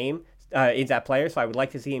that player. So I would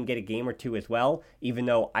like to see him get a game or two as well, even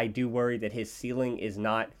though I do worry that his ceiling is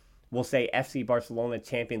not, we'll say, FC Barcelona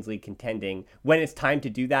Champions League contending when it's time to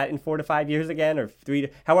do that in 4 to 5 years again, or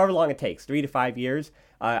however long it takes, 3 to 5 years.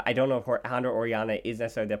 I don't know if Ander Orellana is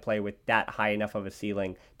necessarily the player with that high enough of a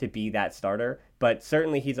ceiling to be that starter, but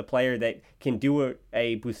certainly he's a player that can do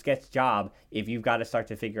a Busquets job if you've got to start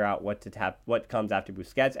to figure out what comes after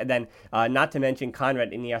Busquets. And then not to mention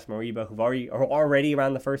Conrad and Ias Moriba, who are already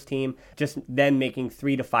around the first team, just them making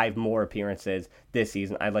 3 to 5 more appearances this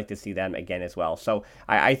season. I'd like to see them again as well. So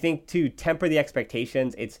I think to temper the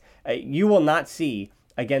expectations, it's you will not see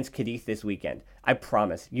against Cadiz this weekend. I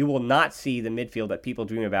promise. You will not see the midfield that people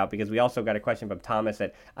dream about, because we also got a question from Thomas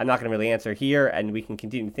that I'm not going to really answer here and we can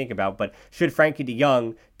continue to think about, but should Frankie de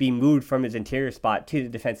Jong be moved from his interior spot to the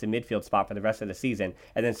defensive midfield spot for the rest of the season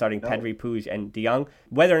and then starting Pedri, Puig, and de Jong?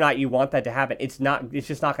 Whether or not you want that to happen, it's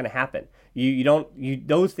just not going to happen.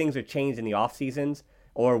 Those things are changed in the off seasons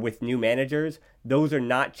or with new managers. Those are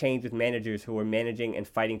not changed with managers who are managing and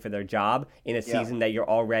fighting for their job in a season that you're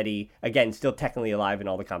already, again, still technically alive in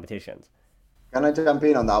all the competitions. Can I jump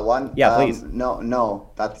in on that one? Yeah, please. No,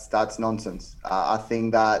 that's nonsense. I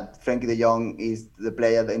think that Frankie de Jong is the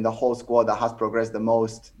player in the whole squad that has progressed the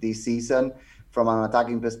most this season from an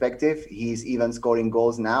attacking perspective. He's even scoring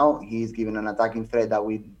goals now. He's given an attacking threat that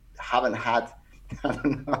we haven't had. I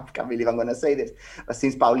can't believe I'm going to say this, but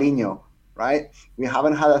since Paulinho, right? We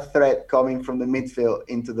haven't had a threat coming from the midfield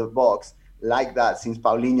into the box like that since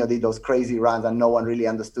Paulinho did those crazy runs and no one really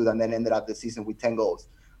understood, and then ended up the season with 10 goals.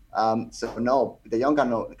 So no, De Jong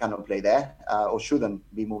cannot play there, or shouldn't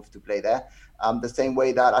be moved to play there. The same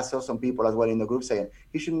way that I saw some people as well in the group saying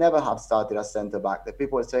he should never have started as centre back. The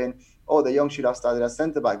people are saying, "Oh, De Jong should have started as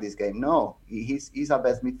centre back this game." No, he's our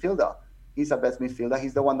best midfielder. He's our best midfielder.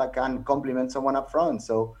 He's the one that can complement someone up front.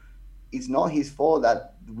 So it's not his fault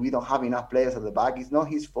that we don't have enough players at the back. It's not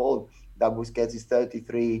his fault that Busquets is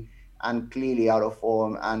 33 and clearly out of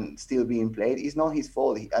form and still being played. It's not his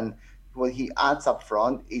fault. And what he adds up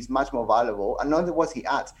front is much more valuable. And not what he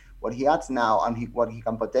adds now and what he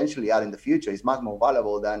can potentially add in the future is much more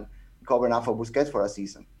valuable than covering up for Busquets for a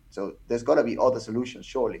season. So there's got to be other solutions,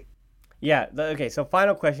 surely. Yeah. Okay. So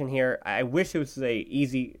final question here. I wish it was a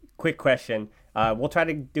easy, quick question. We'll try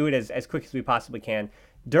to do it as quick as we possibly can.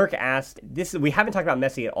 Dirk asked, we haven't talked about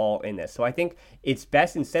Messi at all in this, so I think it's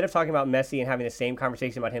best, instead of talking about Messi and having the same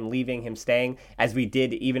conversation about him leaving, him staying, as we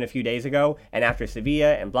did even a few days ago, and after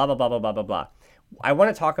Sevilla, and blah, blah, blah, blah, blah, blah, blah. I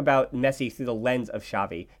want to talk about Messi through the lens of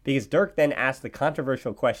Xavi, because Dirk then asked the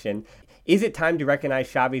controversial question, is it time to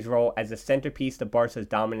recognize Xavi's role as the centerpiece to Barca's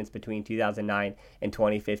dominance between 2009 and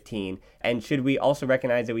 2015? And should we also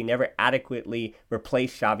recognize that we never adequately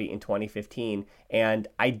replaced Xavi in 2015? And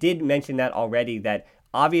I did mention that already, that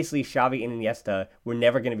obviously Xavi and Iniesta were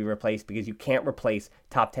never going to be replaced, because you can't replace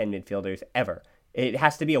top 10 midfielders ever. It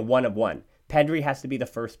has to be a one of one. Pedri has to be the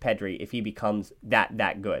first Pedri if he becomes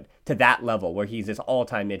that good, to that level where he's this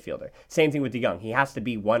all-time midfielder. Same thing with De Jong. He has to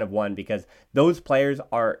be one of one, because those players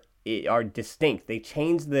are distinct. They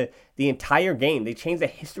changed the entire game. They changed the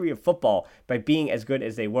history of football by being as good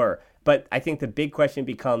as they were. But I think the big question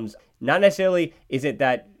becomes, not necessarily is it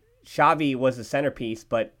that Xavi was the centerpiece,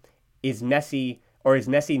 but is Messi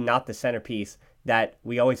not the centerpiece that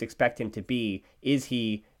we always expect him to be? Is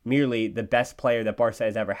he merely the best player that Barca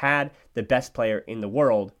has ever had, the best player in the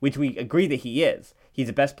world, which we agree that he is. He's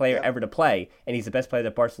the best player ever to play, and he's the best player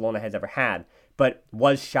that Barcelona has ever had. But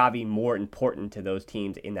was Xavi more important to those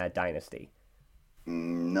teams in that dynasty?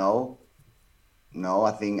 No.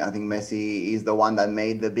 I think Messi is the one that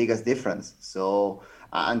made the biggest difference. So,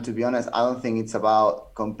 and to be honest, I don't think it's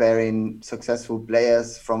about comparing successful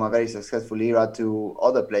players from a very successful era to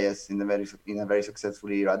other players in a very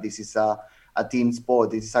successful era. This is a team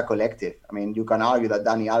sport. This is a collective. I mean, you can argue that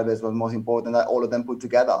Dani Alves was most important than all of them put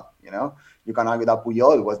together. You can argue that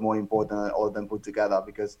Puyol was more important than all of them put together,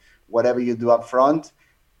 because whatever you do up front,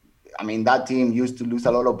 I mean, that team used to lose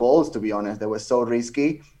a lot of balls, to be honest. They were so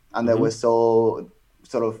risky, and they were so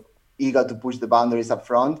sort of eager to push the boundaries up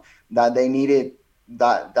front that they needed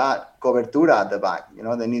that cobertura at the back.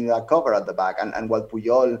 They needed that cover at the back. And what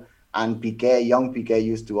Puyol and young Piqué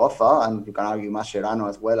used to offer, and you can argue Mascherano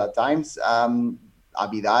as well at times,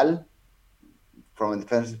 Vidal, from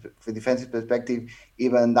a defensive perspective,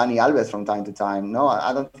 even Dani Alves from time to time. No,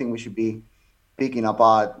 I don't think we should be picking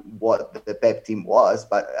apart what the Pep team was,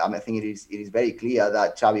 but I think it is very clear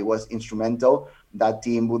that Xavi was instrumental. That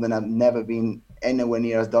team wouldn't have never been anywhere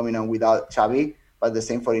near as dominant without Xavi, but the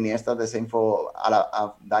same for Iniesta, the same for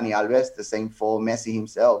Dani Alves, the same for Messi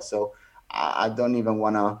himself. So I don't even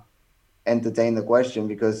want to entertain the question,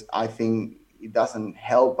 because I think it doesn't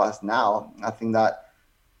help us now. I think that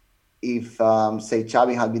if, say,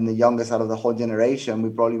 Xavi had been the youngest out of the whole generation, we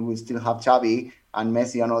probably would still have Xavi and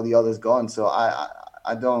Messi and all the others gone. So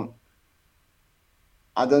I don't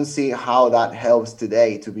see how that helps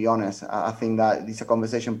today, to be honest. I think that it's a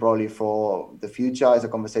conversation probably for the future. It's a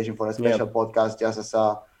conversation for a special podcast, just as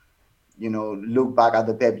a, look back at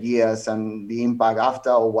the Pep years and the impact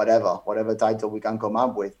after, or whatever title we can come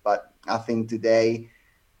up with. But I think today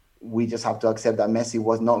we just have to accept that Messi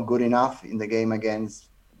was not good enough in the game against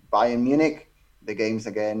Bayern Munich, the games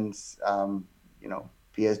against,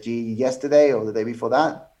 PSG yesterday or the day before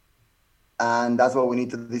that. And that's what we need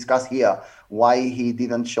to discuss here. Why he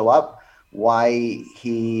didn't show up, why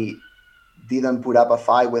he didn't put up a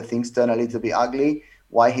fight where things turn a little bit ugly,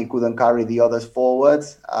 why he couldn't carry the others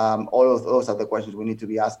forwards. All of those are the questions we need to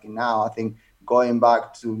be asking now. I think going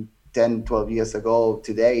back to 10, 12 years ago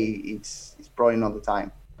today, it's probably not the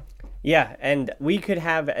time. Yeah, and we could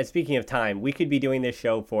have, speaking of time, we could be doing this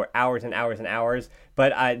show for hours and hours and hours,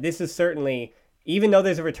 but this is certainly, even though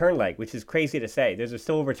there's a return leg, which is crazy to say, there's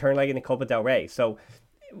still a return leg in the Copa del Rey. So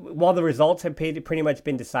while the results have pretty much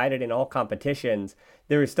been decided in all competitions,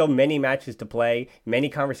 there are still many matches to play, many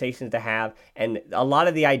conversations to have, and a lot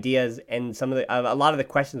of the ideas and a lot of the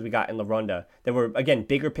questions we got in La Ronda that were, again,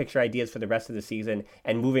 bigger picture ideas for the rest of the season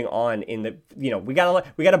and moving on in the, we got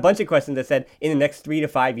a bunch of questions that said in the next 3 to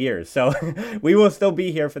 5 years. So we will still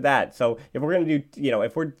be here for that. So if we're going to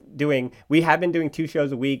do, we have been doing 2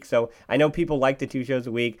 shows a week. So I know people like the 2 shows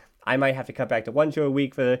a week. I might have to cut back to 1 show a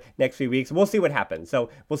week for the next few weeks. We'll see what happens.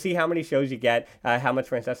 So we'll see how many shows you get, how much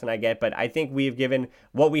Frances and I get. But I think we've given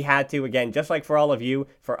what we had to. Again, just like for all of you,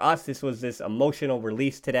 for us, this was this emotional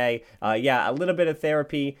release today. A little bit of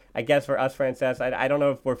therapy, I guess, for us, Frances. I don't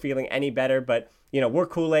know if we're feeling any better, but we're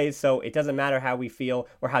Kool-Aid, so it doesn't matter how we feel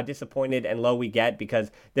or how disappointed and low we get,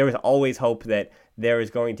 because there is always hope that there is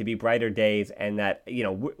going to be brighter days, and that,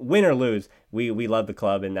 win or lose, we love the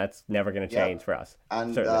club, and that's never going to change for us.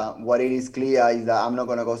 And what it is clear is that I'm not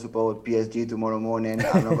going to go support PSG tomorrow morning.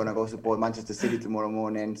 I'm not going to go support Manchester City tomorrow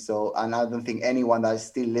morning. So, and I don't think anyone that's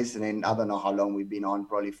still listening, I don't know how long we've been on,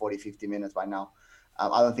 probably 40, 50 minutes by now.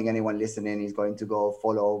 I don't think anyone listening is going to go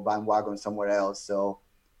follow bandwagon somewhere else. So,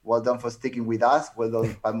 well done for sticking with us. Well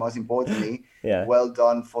done, but most importantly, well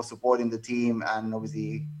done for supporting the team and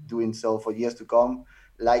obviously doing so for years to come.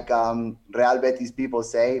 Like Real Betis people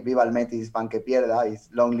say, Viva el Metis, pan que pierda. It's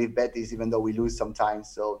long live Betis, even though we lose sometimes.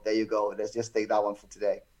 So there you go. Let's just take that one for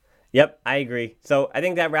today. Yep, I agree. So I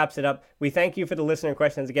think that wraps it up. We thank you for the listener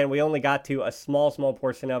questions. Again, we only got to a small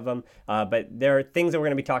portion of them, but there are things that we're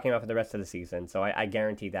going to be talking about for the rest of the season. So I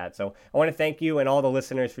guarantee that. So I want to thank you and all the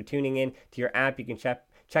listeners for tuning in to your app. You can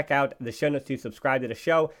check out the show notes to subscribe to the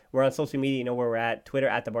show. We're on social media. You know where we're at. Twitter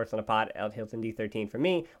at the Barcelona Pod, Hilton D13 for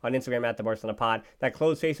me. On Instagram at the Barcelona Pod. That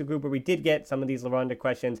closed Facebook group where we did get some of these LaRonda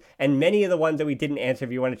questions and many of the ones that we didn't answer.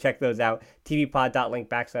 If you want to check those out,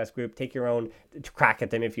 tvpod.link/group. Take your own crack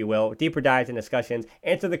at them, if you will. Deeper dives and discussions.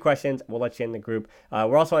 Answer the questions. We'll let you in the group.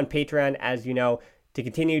 We're also on Patreon, as you know. To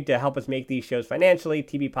continue to help us make these shows financially,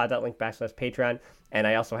 tvpod.link/Patreon. And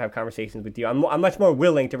I also have conversations with you. I'm much more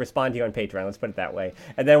willing to respond to you on Patreon, let's put it that way.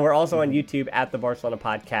 And then we're also on YouTube at the Barcelona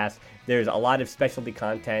Podcast. There's a lot of specialty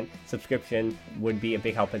content. Subscription would be a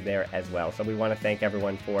big help in there as well. So we want to thank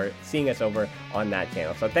everyone for seeing us over on that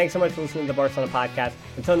channel. So thanks so much for listening to the Barcelona Podcast.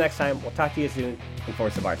 Until next time, we'll talk to you soon. And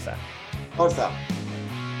Forza Barca. Forza.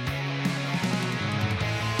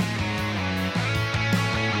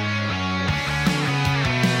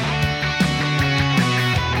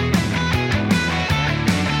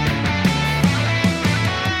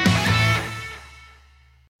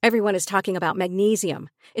 Everyone is talking about magnesium.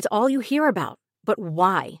 It's all you hear about. But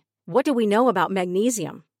why? What do we know about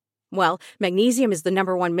magnesium? Well, magnesium is the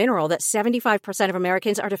number one mineral that 75% of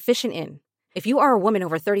Americans are deficient in. If you are a woman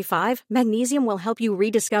over 35, magnesium will help you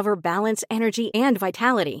rediscover balance, energy, and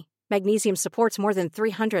vitality. Magnesium supports more than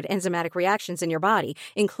 300 enzymatic reactions in your body,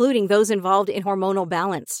 including those involved in hormonal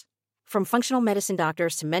balance. From functional medicine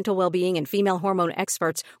doctors to mental well-being and female hormone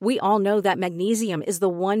experts, we all know that magnesium is the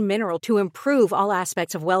one mineral to improve all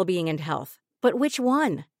aspects of well-being and health. But which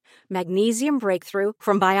one? Magnesium Breakthrough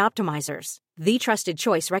from Bioptimizers, the trusted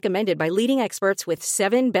choice recommended by leading experts with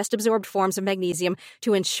 7 best-absorbed forms of magnesium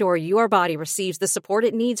to ensure your body receives the support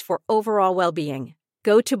it needs for overall well-being.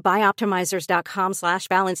 Go to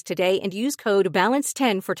bioptimizers.com/balance today and use code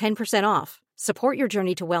BALANCE10 for 10% off. Support your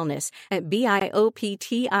journey to wellness at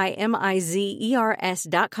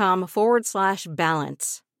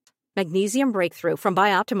bioptimizers.com/balance. Magnesium Breakthrough from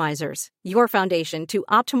Bioptimizers, your foundation to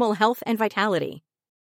optimal health and vitality.